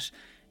 in that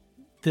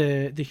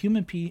the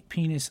human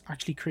penis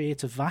actually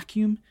creates a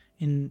vacuum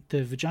in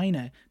the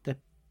vagina that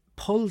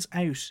pulls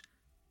out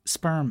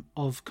sperm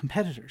of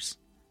competitors.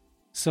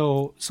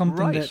 So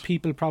something that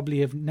people probably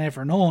have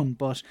never known,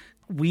 but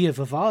we have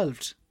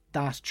evolved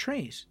that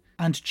trait.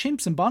 And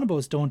chimps and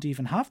bonobos don't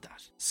even have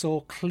that.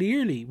 So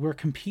clearly we're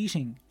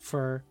competing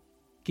for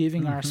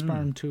giving our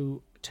sperm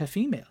to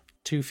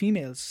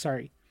females,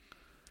 sorry.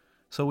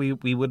 So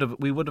we would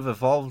have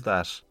evolved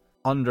that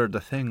under the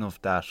thing of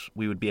that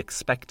we would be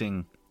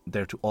expecting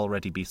there to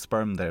already be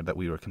sperm there that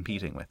we were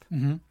competing with,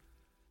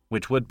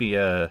 which would be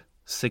a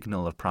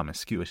signal of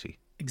promiscuity.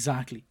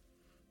 Exactly.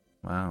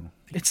 Wow.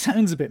 It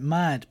sounds a bit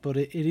mad, but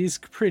it is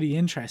pretty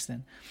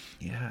interesting.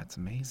 Yeah, it's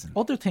amazing.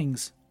 Other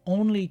things,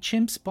 only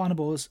chimps,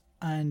 bonobos,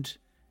 and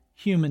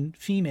human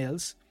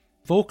females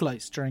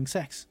vocalize during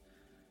sex.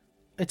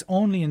 It's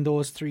only in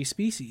those 3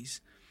 species.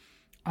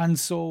 And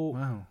so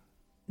Wow.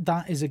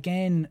 that is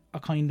again a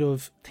kind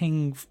of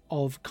thing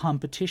of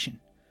competition,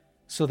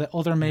 so that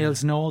other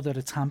males know that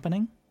it's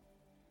happening.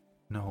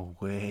 No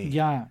way.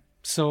 Yeah.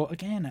 So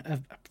again, a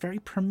very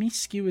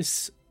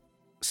promiscuous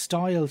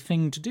style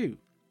thing to do.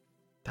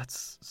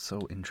 That's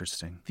so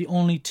interesting. The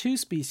only 2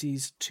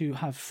 species to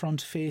have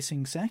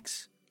front-facing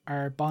sex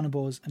are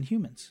bonobos and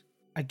humans.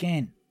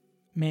 Again,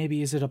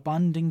 maybe is it a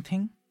bonding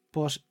thing?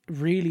 But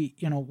really,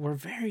 we're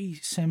very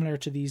similar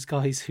to these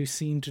guys who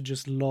seem to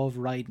just love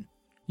riding,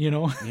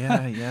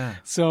 Yeah, yeah.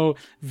 So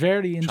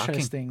very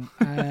interesting.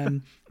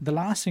 The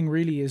last thing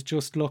really is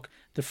just look,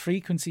 the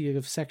frequency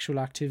of sexual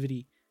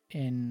activity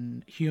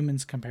in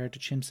humans compared to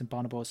chimps and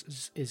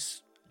bonobos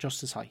is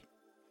just as high.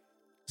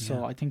 So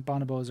Yeah. I think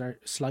bonobos are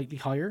slightly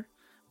higher,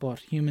 but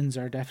humans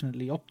are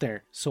definitely up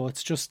there. So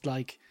it's just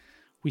like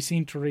we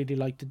seem to really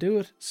like to do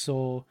it.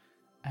 So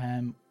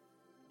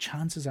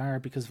chances are,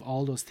 because of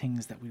all those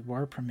things, that we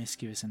were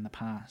promiscuous in the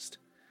past.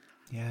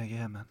 Yeah,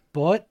 yeah, man.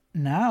 But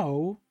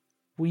now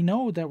we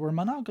know that we're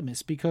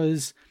monogamous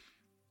because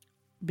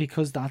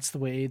that's the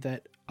way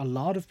that a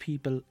lot of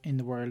people in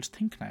the world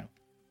think now.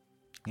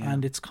 Yeah.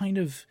 And it's kind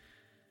of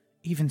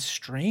even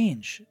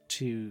strange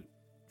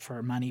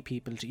for many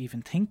people to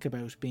even think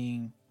about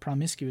being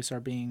promiscuous or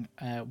being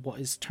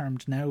what is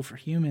termed now for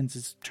humans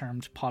is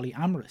termed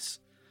polyamorous,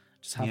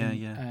 just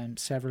having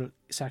several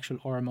sexual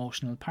or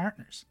emotional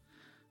partners.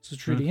 So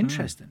it's really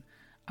interesting.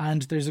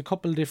 And there's a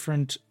couple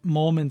different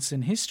moments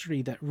in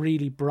history that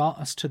really brought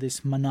us to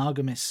this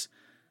monogamous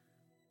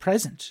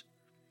present.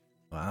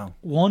 Wow.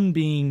 One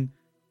being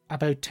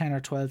about 10 or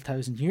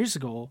 12,000 years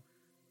ago,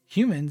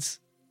 humans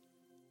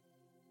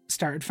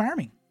started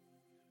farming.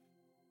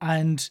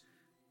 And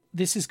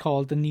this is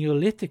called the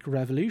Neolithic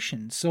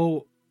Revolution.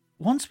 So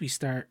once we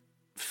start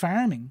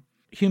farming,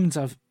 humans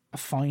have a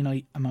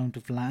finite amount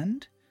of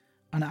land,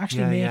 and it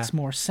actually makes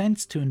more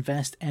sense to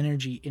invest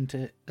energy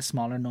into a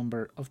smaller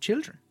number of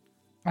children.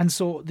 And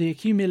so the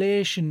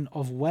accumulation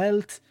of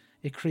wealth,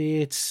 it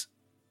creates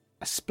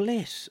a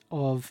split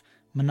of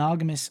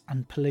monogamous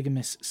and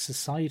polygamous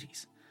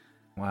societies.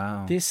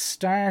 Wow. This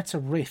starts a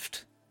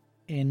rift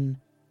in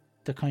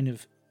the kind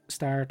of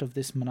start of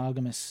this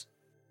monogamous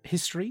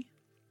history.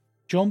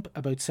 Jump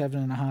about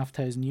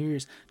 7,500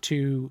 years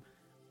to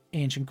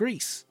ancient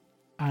Greece.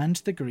 And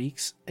the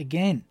Greeks,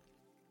 again,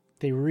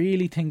 they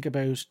really think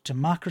about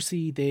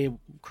democracy. They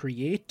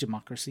create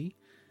democracy.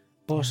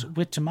 But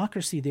with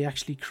democracy, they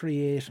actually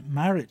create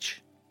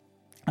marriage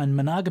and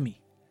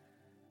monogamy.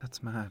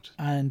 That's mad.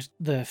 And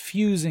the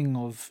fusing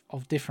of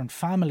different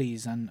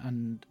families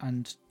and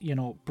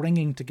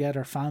bringing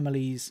together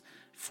families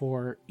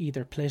for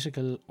either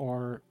political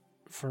or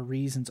for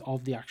reasons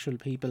of the actual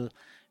people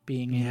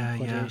being in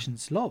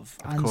quotations love.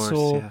 Of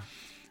course,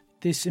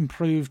 this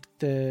improved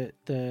the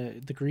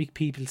Greek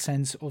people's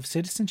sense of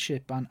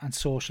citizenship and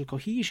social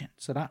cohesion.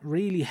 So that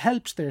really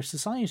helped their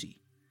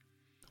society.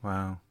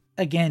 Wow.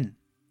 Again,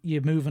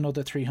 you move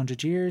another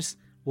 300 years.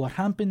 What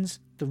happens?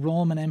 The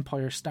Roman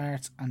Empire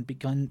starts and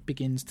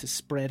begins to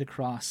spread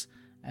across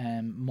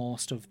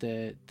most of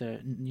the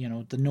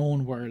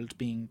known world,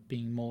 being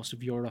most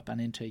of Europe and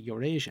into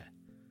Eurasia.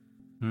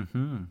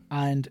 Mm-hmm.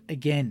 And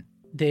again,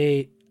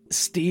 they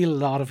steal a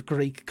lot of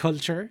Greek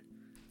culture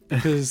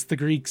because the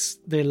Greeks,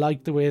 they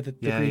liked the way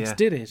that the Greeks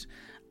did it.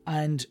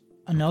 And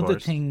another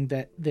thing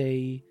that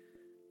they,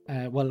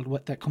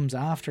 what that comes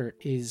after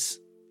is,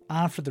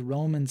 after the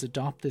Romans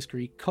adopt this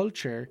Greek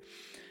culture,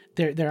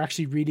 they're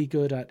actually really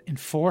good at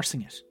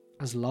enforcing it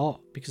as law,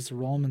 because the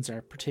Romans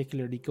are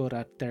particularly good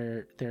at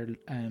their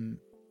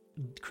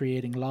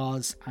creating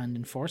laws and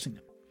enforcing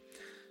them.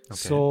 Okay.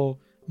 So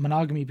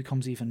monogamy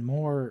becomes even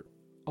more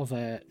of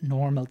a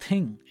normal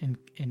thing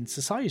in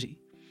society.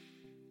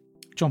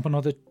 Jump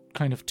another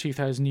kind of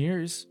 2,000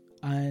 years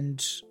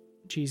and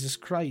Jesus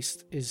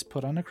Christ is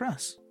put on a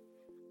cross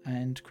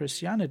and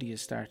Christianity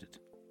is started.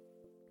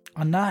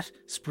 And that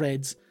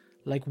spreads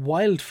like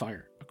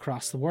wildfire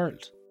across the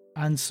world.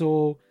 And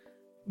so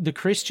the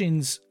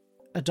Christians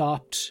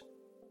adopt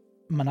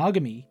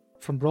monogamy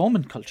from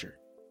Roman culture.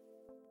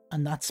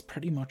 And that's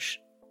pretty much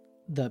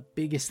the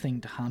biggest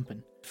thing to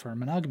happen for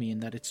monogamy,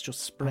 in that it's just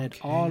spread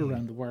all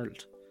around the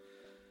world.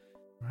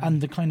 Right.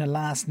 And the kind of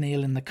last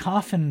nail in the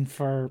coffin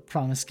for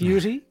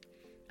promiscuity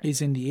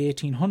is in the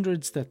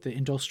 1800s, that the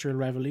Industrial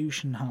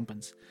Revolution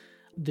happens.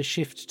 The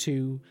shift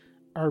to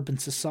urban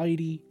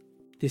society,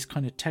 this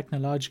kind of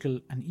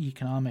technological and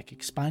economic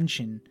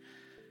expansion,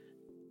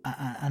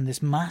 And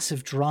this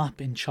massive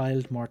drop in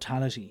child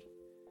mortality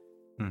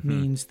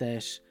means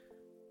that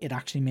it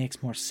actually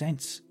makes more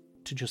sense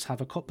to just have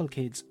a couple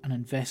kids and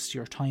invest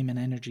your time and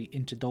energy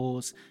into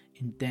those,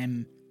 in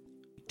them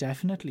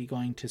definitely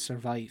going to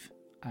survive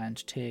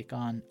and take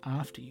on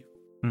after you.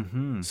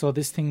 So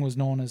this thing was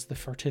known as the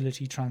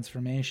fertility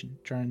transformation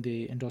during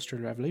the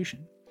Industrial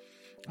Revolution.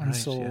 And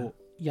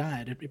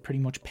it pretty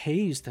much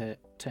pays to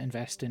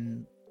invest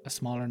in a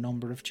smaller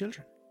number of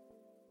children.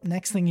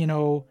 Next thing you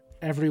know,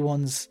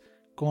 everyone's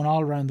going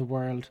all around the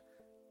world,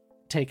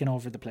 taking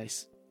over the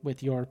place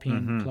with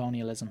European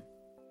colonialism.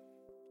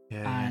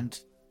 And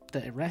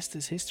the rest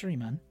is history,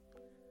 man.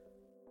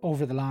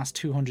 Over the last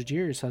 200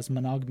 years has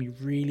monogamy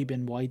really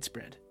been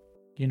widespread.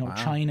 You know,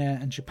 China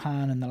and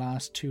Japan in the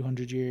last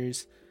 200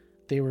 years,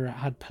 they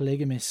had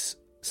polygamous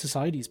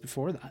societies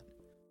before that.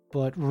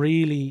 But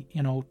really,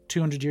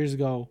 200 years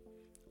ago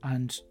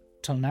and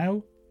till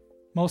now,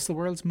 most of the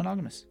world's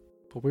monogamous.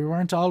 But we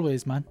weren't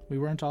always, man. We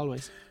weren't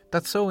always.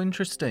 That's so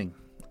interesting.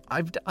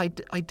 I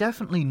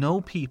definitely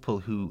know people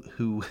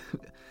who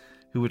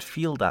would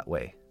feel that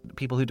way.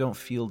 People who don't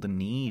feel the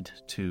need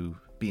to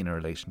be in a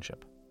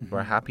relationship, who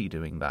are happy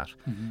doing that.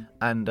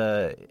 And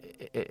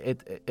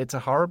it's a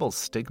horrible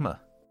stigma.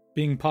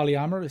 Being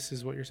polyamorous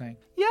is what you're saying?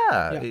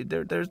 Yeah.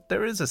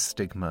 There is a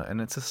stigma, and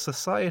it's a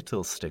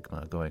societal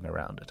stigma going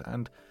around it.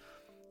 And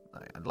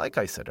like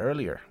I said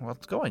earlier,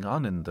 what's going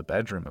on in the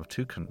bedroom of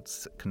two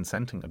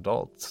consenting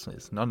adults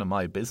is none of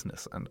my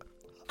business. And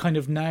kind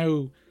of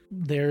now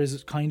there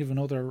is kind of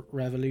another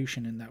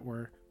revolution in that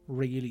we're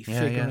really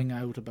figuring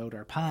out about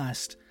our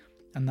past,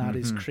 and that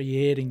is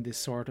creating this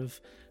sort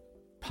of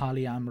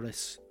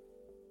polyamorous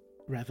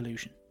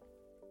revolution.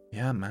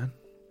 Yeah, man.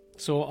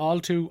 So all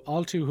to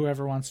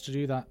whoever wants to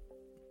do that,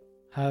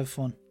 have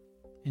fun,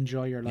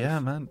 enjoy your life. Yeah,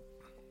 man.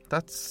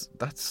 That's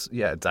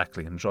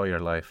exactly. Enjoy your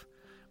life.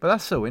 But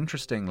that's so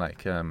interesting.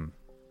 Like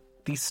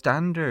the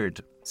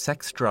standard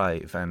sex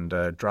drive and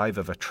drive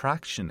of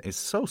attraction is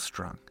so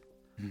strong,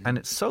 and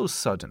it's so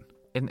sudden,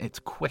 and it's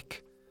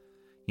quick.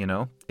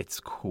 It's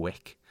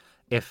quick.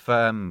 If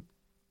I'm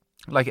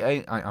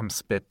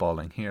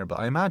spitballing here, but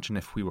I imagine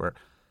if we were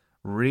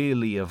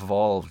really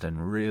evolved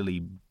and really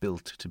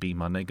built to be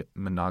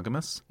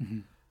monogamous,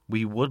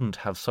 we wouldn't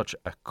have such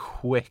a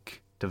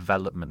quick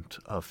development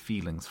of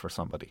feelings for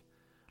somebody.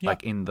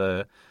 Like in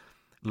the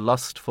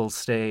lustful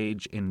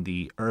stage, in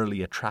the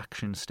early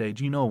attraction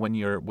stage, when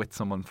you're with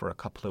someone for a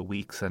couple of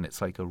weeks and it's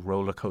like a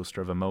roller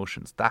coaster of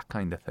emotions, that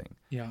kind of thing.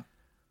 Yeah.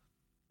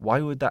 Why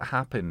would that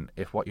happen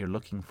if what you're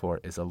looking for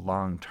is a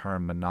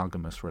long-term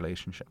monogamous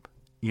relationship?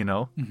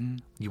 You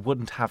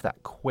wouldn't have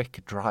that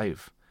quick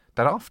drive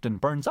that often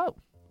burns out.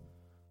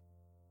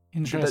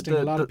 Interesting.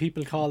 A lot of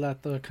people call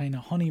that the kind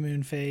of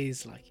honeymoon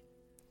phase, like.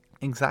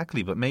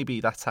 Exactly, but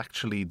maybe that's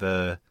actually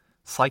the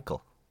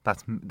cycle.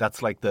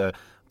 That's like the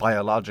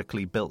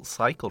biologically built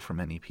cycle for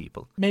many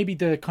people. Maybe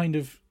the kind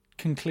of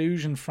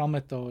conclusion from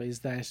it, though, is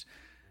that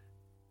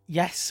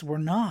yes, we're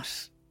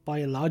not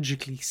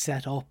biologically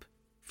set up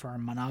for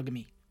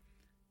monogamy.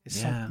 It's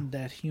something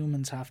that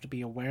humans have to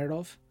be aware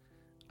of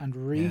and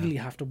really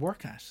have to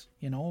work at.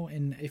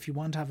 And if you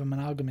want to have a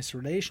monogamous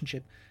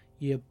relationship,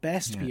 you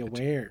best be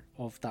aware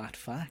of that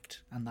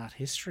fact and that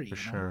history. For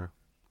sure.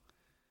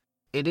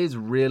 It is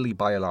really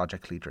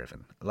biologically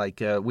driven.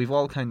 Like we've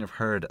all kind of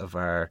heard of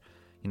our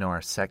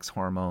sex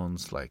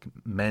hormones. Like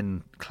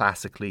men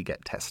classically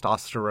get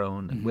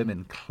testosterone and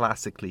women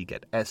classically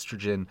get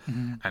estrogen.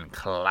 And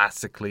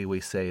classically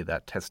we say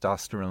that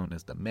testosterone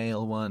is the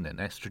male one and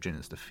estrogen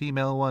is the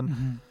female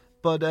one.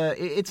 But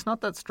it's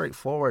not that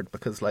straightforward,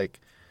 because like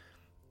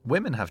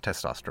women have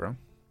testosterone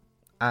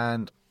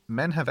and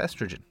men have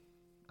estrogen.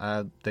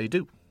 They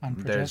do.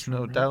 There's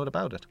no doubt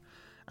about it.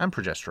 And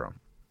progesterone.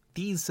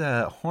 These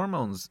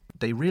hormones,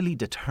 they really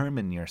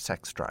determine your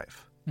sex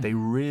drive. They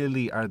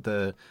really are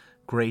the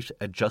great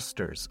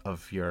adjusters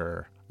of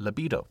your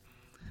libido.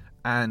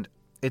 And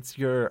it's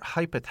your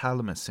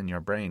hypothalamus in your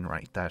brain,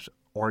 right, that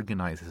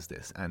organizes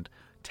this and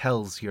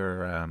tells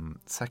your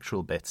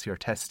sexual bits, your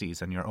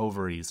testes and your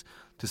ovaries,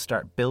 to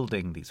start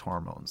building these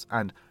hormones.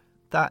 And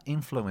that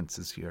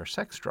influences your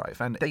sex drive.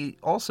 And they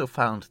also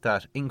found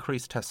that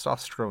increased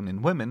testosterone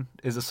in women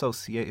is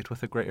associated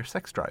with a greater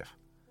sex drive.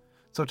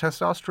 So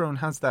testosterone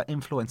has that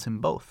influence in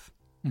both.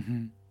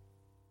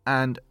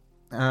 And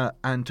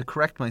to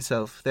correct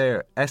myself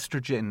there,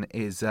 estrogen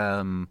is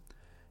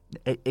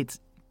it's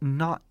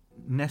not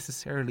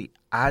necessarily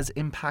as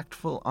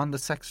impactful on the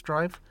sex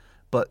drive,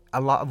 but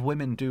a lot of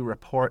women do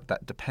report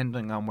that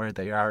depending on where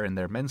they are in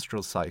their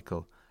menstrual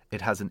cycle, it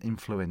has an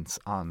influence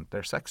on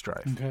their sex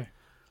drive. Okay.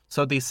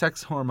 So these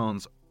sex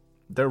hormones,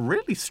 they're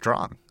really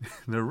strong.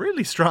 They're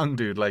really strong,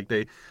 dude. Like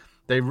they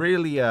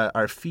really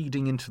are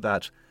feeding into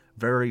that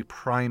very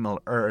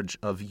primal urge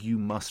of you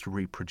must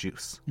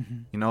reproduce.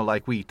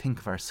 Like we think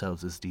of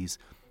ourselves as these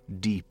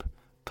deep,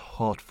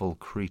 thoughtful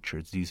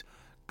creatures, these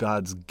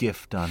God's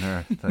gift on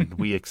earth, and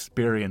we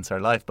experience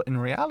our life. But in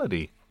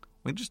reality,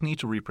 we just need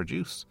to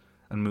reproduce.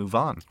 and move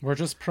on. We're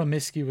just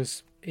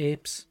promiscuous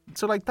apes.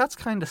 So, like, that's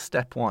kind of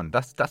step one.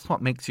 That's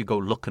what makes you go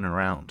looking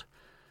around.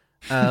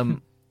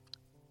 And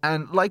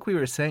like we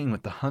were saying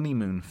with the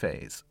honeymoon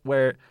phase,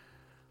 where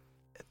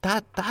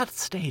that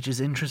stage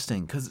is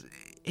interesting because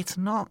it's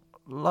not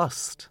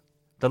lust.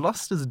 The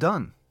lust is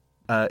done.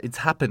 It's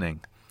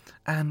happening.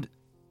 And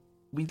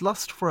we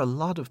lust for a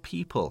lot of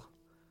people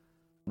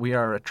we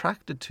are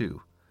attracted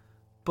to,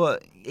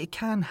 but it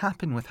can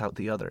happen without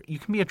the other. You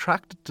can be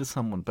attracted to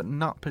someone but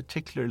not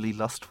particularly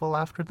lustful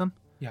after them.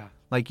 Yeah.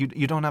 Like,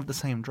 you don't have the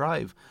same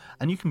drive.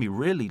 And you can be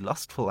really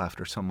lustful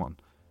after someone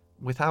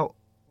without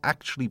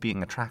actually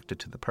being attracted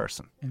to the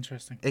person.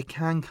 Interesting. It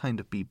can kind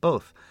of be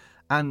both.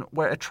 And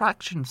where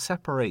attraction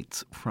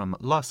separates from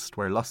lust,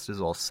 where lust is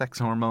all sex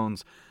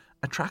hormones,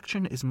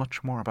 attraction is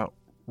much more about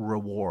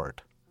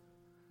reward.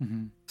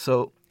 Mm-hmm.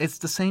 So it's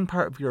the same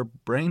part of your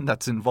brain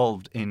that's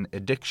involved in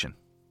addiction.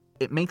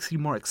 It makes you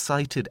more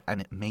excited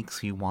and it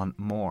makes you want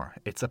more.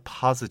 It's a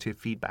positive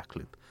feedback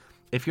loop.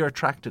 If you're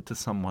attracted to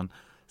someone,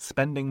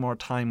 spending more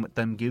time with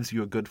them gives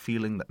you a good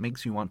feeling that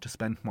makes you want to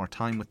spend more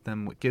time with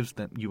them, what gives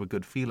you a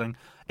good feeling.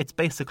 It's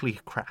basically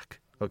crack,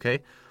 okay?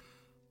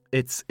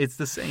 It's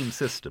the same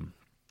system.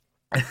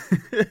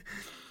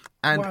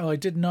 And wow, I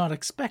did not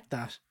expect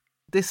that.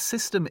 This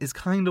system is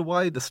kind of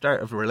why the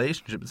start of a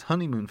relationship, this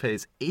honeymoon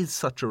phase, is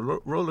such a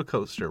roller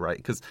coaster, right?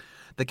 Because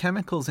the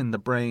chemicals in the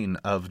brain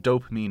of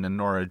dopamine and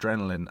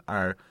noradrenaline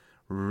are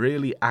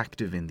really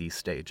active in these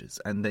stages,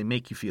 and they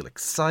make you feel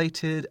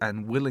excited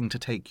and willing to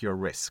take your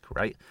risk,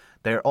 right?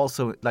 They're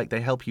also, like, they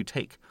help you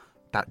take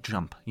that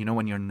jump. You know,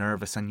 when you're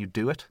nervous and you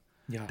do it?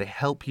 Yeah. They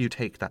help you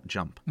take that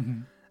jump.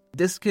 Mm-hmm.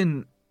 This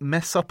can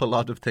mess up a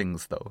lot of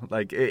things, though.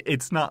 Like,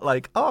 it's not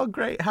like, oh,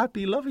 great,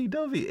 happy,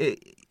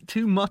 lovey-dovey.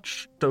 Too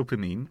much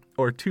dopamine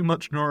or too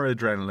much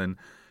noradrenaline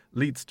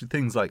leads to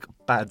things like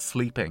bad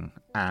sleeping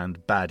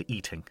and bad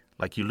eating.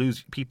 Like,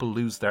 people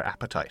lose their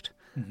appetite,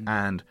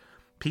 and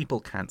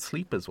people can't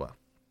sleep as well.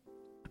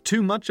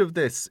 Too much of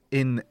this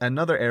in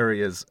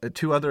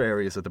two other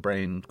areas of the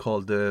brain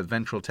called the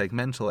ventral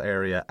tegmental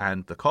area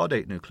and the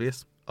caudate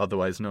nucleus,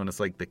 otherwise known as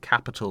like the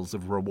capitals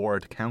of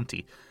reward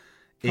county,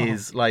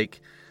 is like,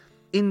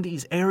 in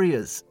these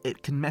areas,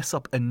 it can mess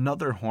up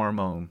another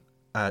hormone,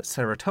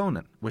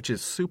 serotonin, which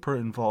is super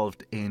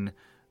involved in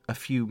a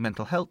few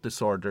mental health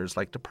disorders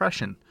like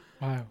depression.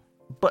 Wow.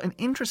 But an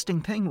interesting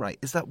thing, right,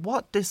 is that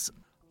what this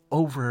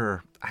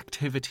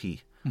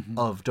overactivity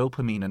of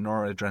dopamine and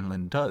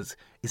noradrenaline does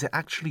is it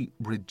actually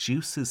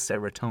reduces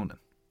serotonin,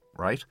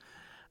 right?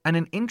 And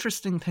an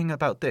interesting thing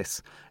about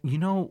this, you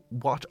know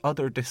what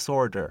other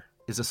disorder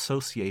is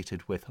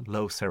associated with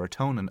low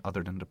serotonin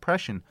other than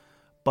depression,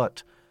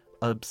 but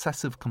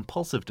obsessive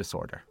compulsive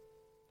disorder,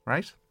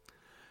 right?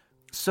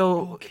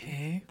 So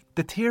Okay.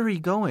 the theory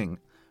going,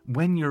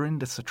 when you're in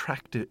this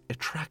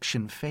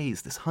attraction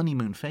phase, this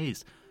honeymoon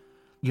phase,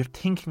 you're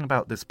thinking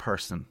about this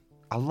person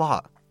a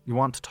lot. You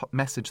want to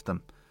message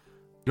them.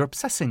 You're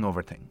obsessing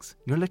over things.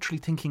 You're literally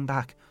thinking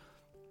back,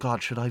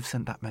 God, should I have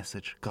sent that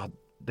message? God,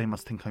 they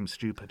must think I'm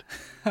stupid.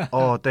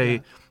 Oh,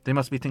 they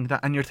must be thinking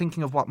that. And you're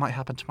thinking of what might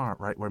happen tomorrow,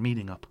 right? We're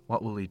meeting up.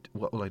 What will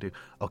I do?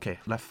 Okay,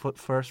 left foot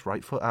first,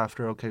 right foot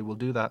after. Okay, we'll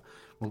do that.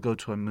 We'll go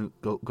to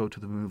go to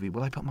the movie.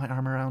 Will I put my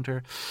arm around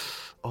her?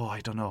 Oh, I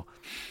don't know.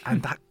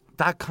 And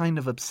that kind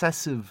of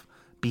obsessive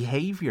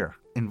behavior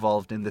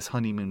involved in this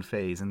honeymoon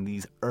phase and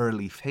these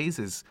early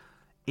phases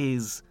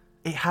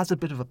it has a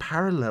bit of a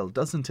parallel,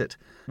 doesn't it,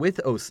 with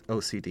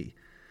OCD?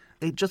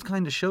 It just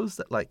kind of shows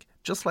that, like,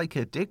 just like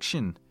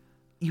addiction,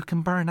 you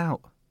can burn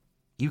out.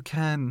 You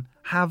can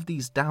have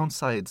these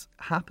downsides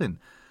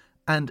happen.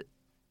 And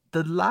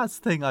the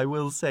last thing I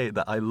will say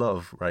that I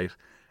love, right,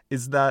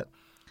 is that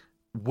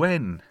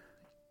when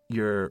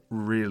you're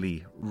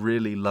really,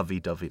 really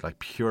lovey-dovey, like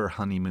pure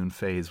honeymoon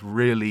phase,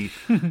 really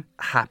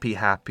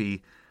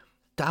happy,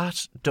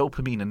 that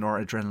dopamine and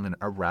noradrenaline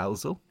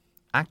arousal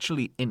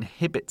actually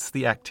inhibits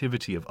the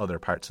activity of other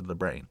parts of the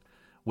brain,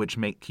 which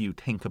make you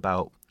think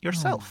about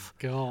yourself.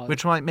 Oh, God.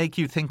 Which might make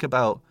you think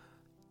about,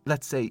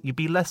 let's say, you'd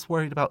be less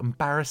worried about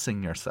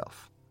embarrassing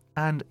yourself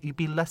and you'd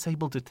be less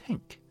able to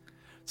think.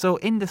 So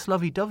in this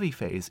lovey-dovey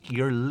phase,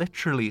 you're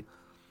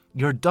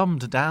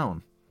dumbed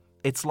down.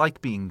 It's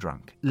like being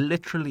drunk.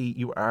 Literally,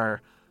 you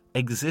are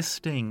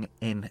existing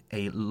in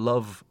a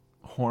love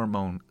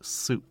hormone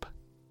soup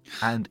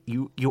and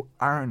you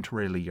aren't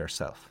really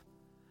yourself.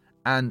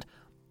 And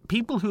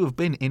people who have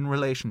been in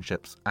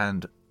relationships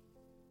and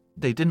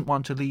they didn't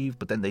want to leave,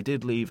 but then they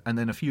did leave, and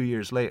then a few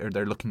years later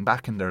they're looking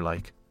back and they're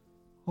like,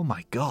 oh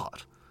my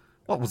God,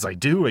 what was I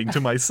doing to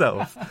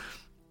myself?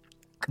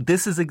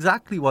 This is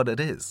exactly what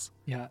it is.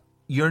 Yeah.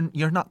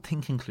 You're not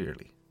thinking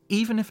clearly.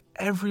 Even if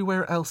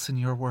everywhere else in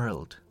your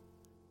world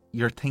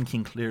you're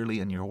thinking clearly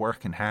and you're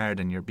working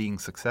hard and you're being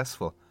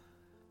successful,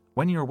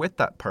 when you're with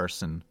that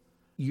person,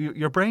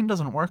 your brain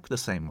doesn't work the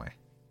same way.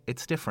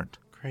 It's different.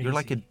 Crazy. You're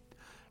like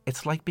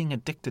it's like being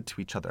addicted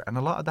to each other. And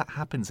a lot of that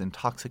happens in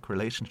toxic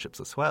relationships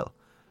as well,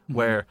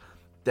 where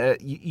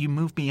you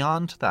move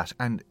beyond that.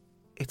 And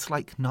it's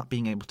like not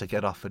being able to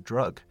get off a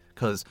drug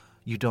because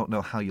you don't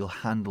know how you'll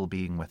handle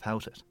being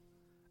without it.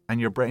 And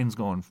your brain's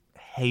going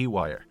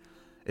haywire.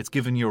 It's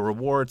giving you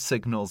reward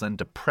signals and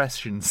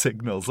depression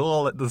signals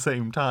all at the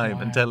same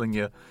time and telling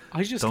you,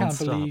 I just don't can't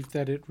stop. believe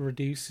that it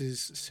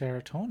reduces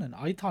serotonin.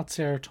 I thought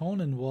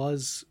serotonin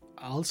was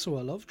also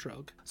a love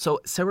drug. So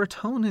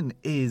serotonin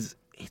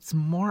it's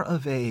more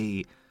of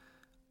a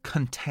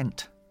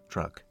content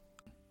drug.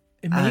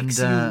 It makes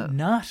you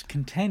not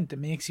content. It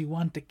makes you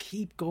want to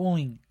keep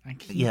going and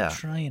keep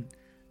trying.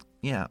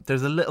 Yeah,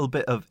 there's a little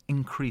bit of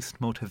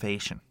increased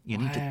motivation. You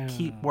need to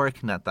keep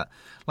working at that.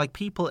 Like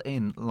people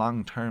in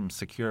long-term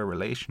secure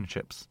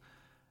relationships,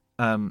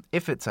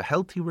 if it's a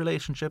healthy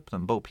relationship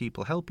and both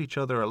people help each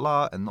other a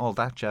lot and all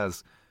that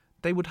jazz,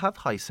 they would have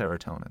high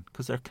serotonin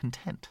because they're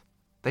content.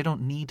 They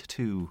don't need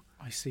to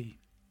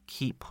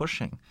keep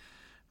pushing.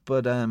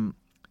 But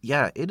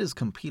it's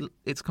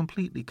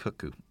completely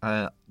cuckoo.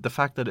 The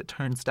fact that it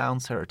turns down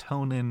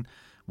serotonin,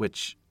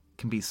 which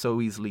can be so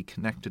easily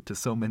connected to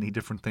so many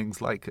different things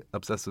like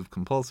obsessive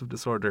compulsive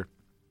disorder.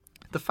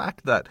 The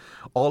fact that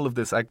all of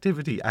this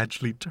activity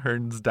actually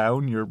turns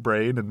down your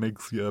brain and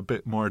makes you a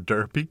bit more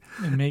derpy.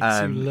 It makes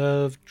you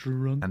love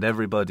drunk. And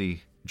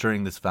everybody,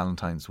 during this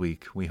Valentine's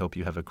week, we hope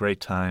you have a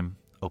great time.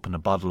 Open a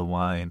bottle of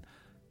wine,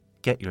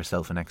 get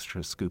yourself an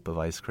extra scoop of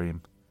ice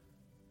cream,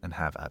 and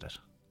have at it.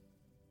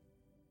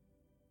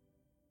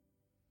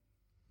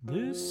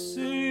 This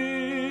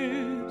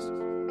is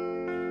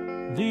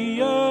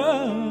the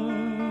end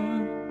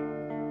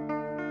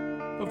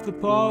of the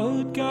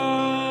podcast.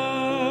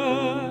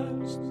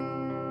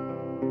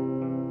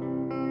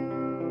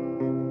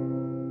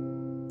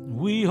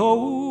 We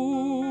hope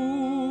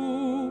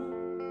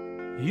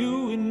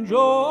you enjoy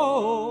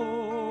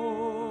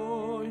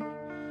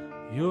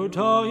your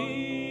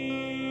time.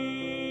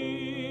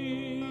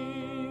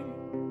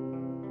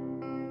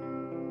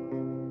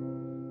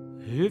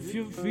 If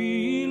you're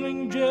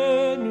feeling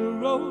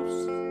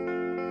generous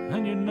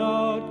and you're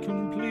not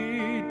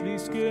completely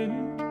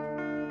skinned,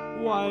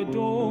 why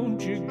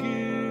don't you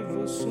give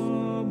us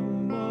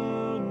some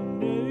money?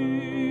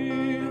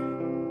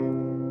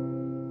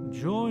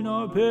 Join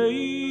our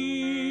Patreon.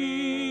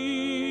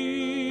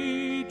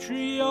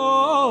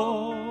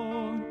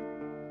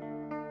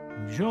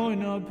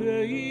 Join our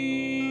Patreon.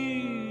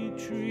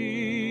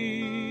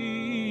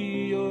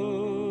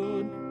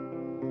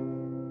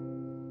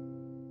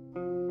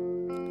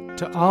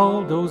 To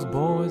all those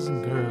boys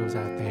and girls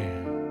out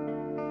there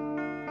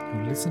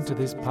who listen to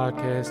this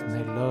podcast and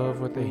they love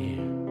what they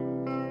hear,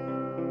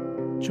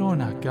 join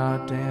our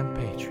goddamn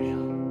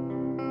Patreon.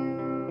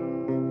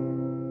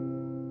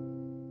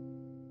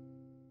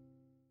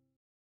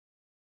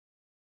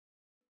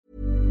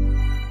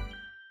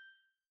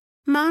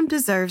 Mom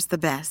deserves the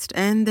best,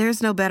 and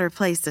there's no better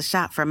place to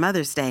shop for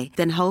Mother's Day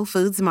than Whole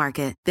Foods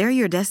Market. They're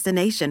your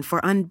destination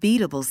for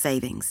unbeatable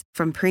savings,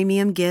 from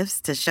premium gifts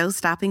to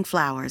show-stopping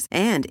flowers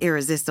and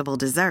irresistible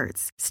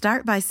desserts.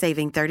 Start by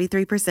saving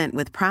 33%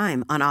 with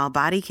Prime on all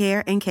body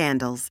care and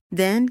candles.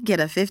 Then get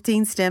a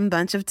 15-stem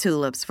bunch of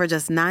tulips for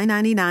just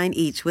 $9.99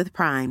 each with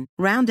Prime.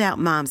 Round out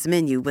Mom's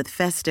menu with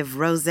festive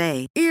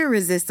rosé,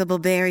 irresistible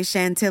berry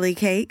chantilly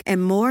cake,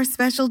 and more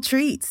special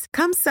treats.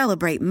 Come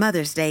celebrate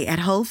Mother's Day at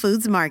Whole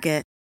Foods Market.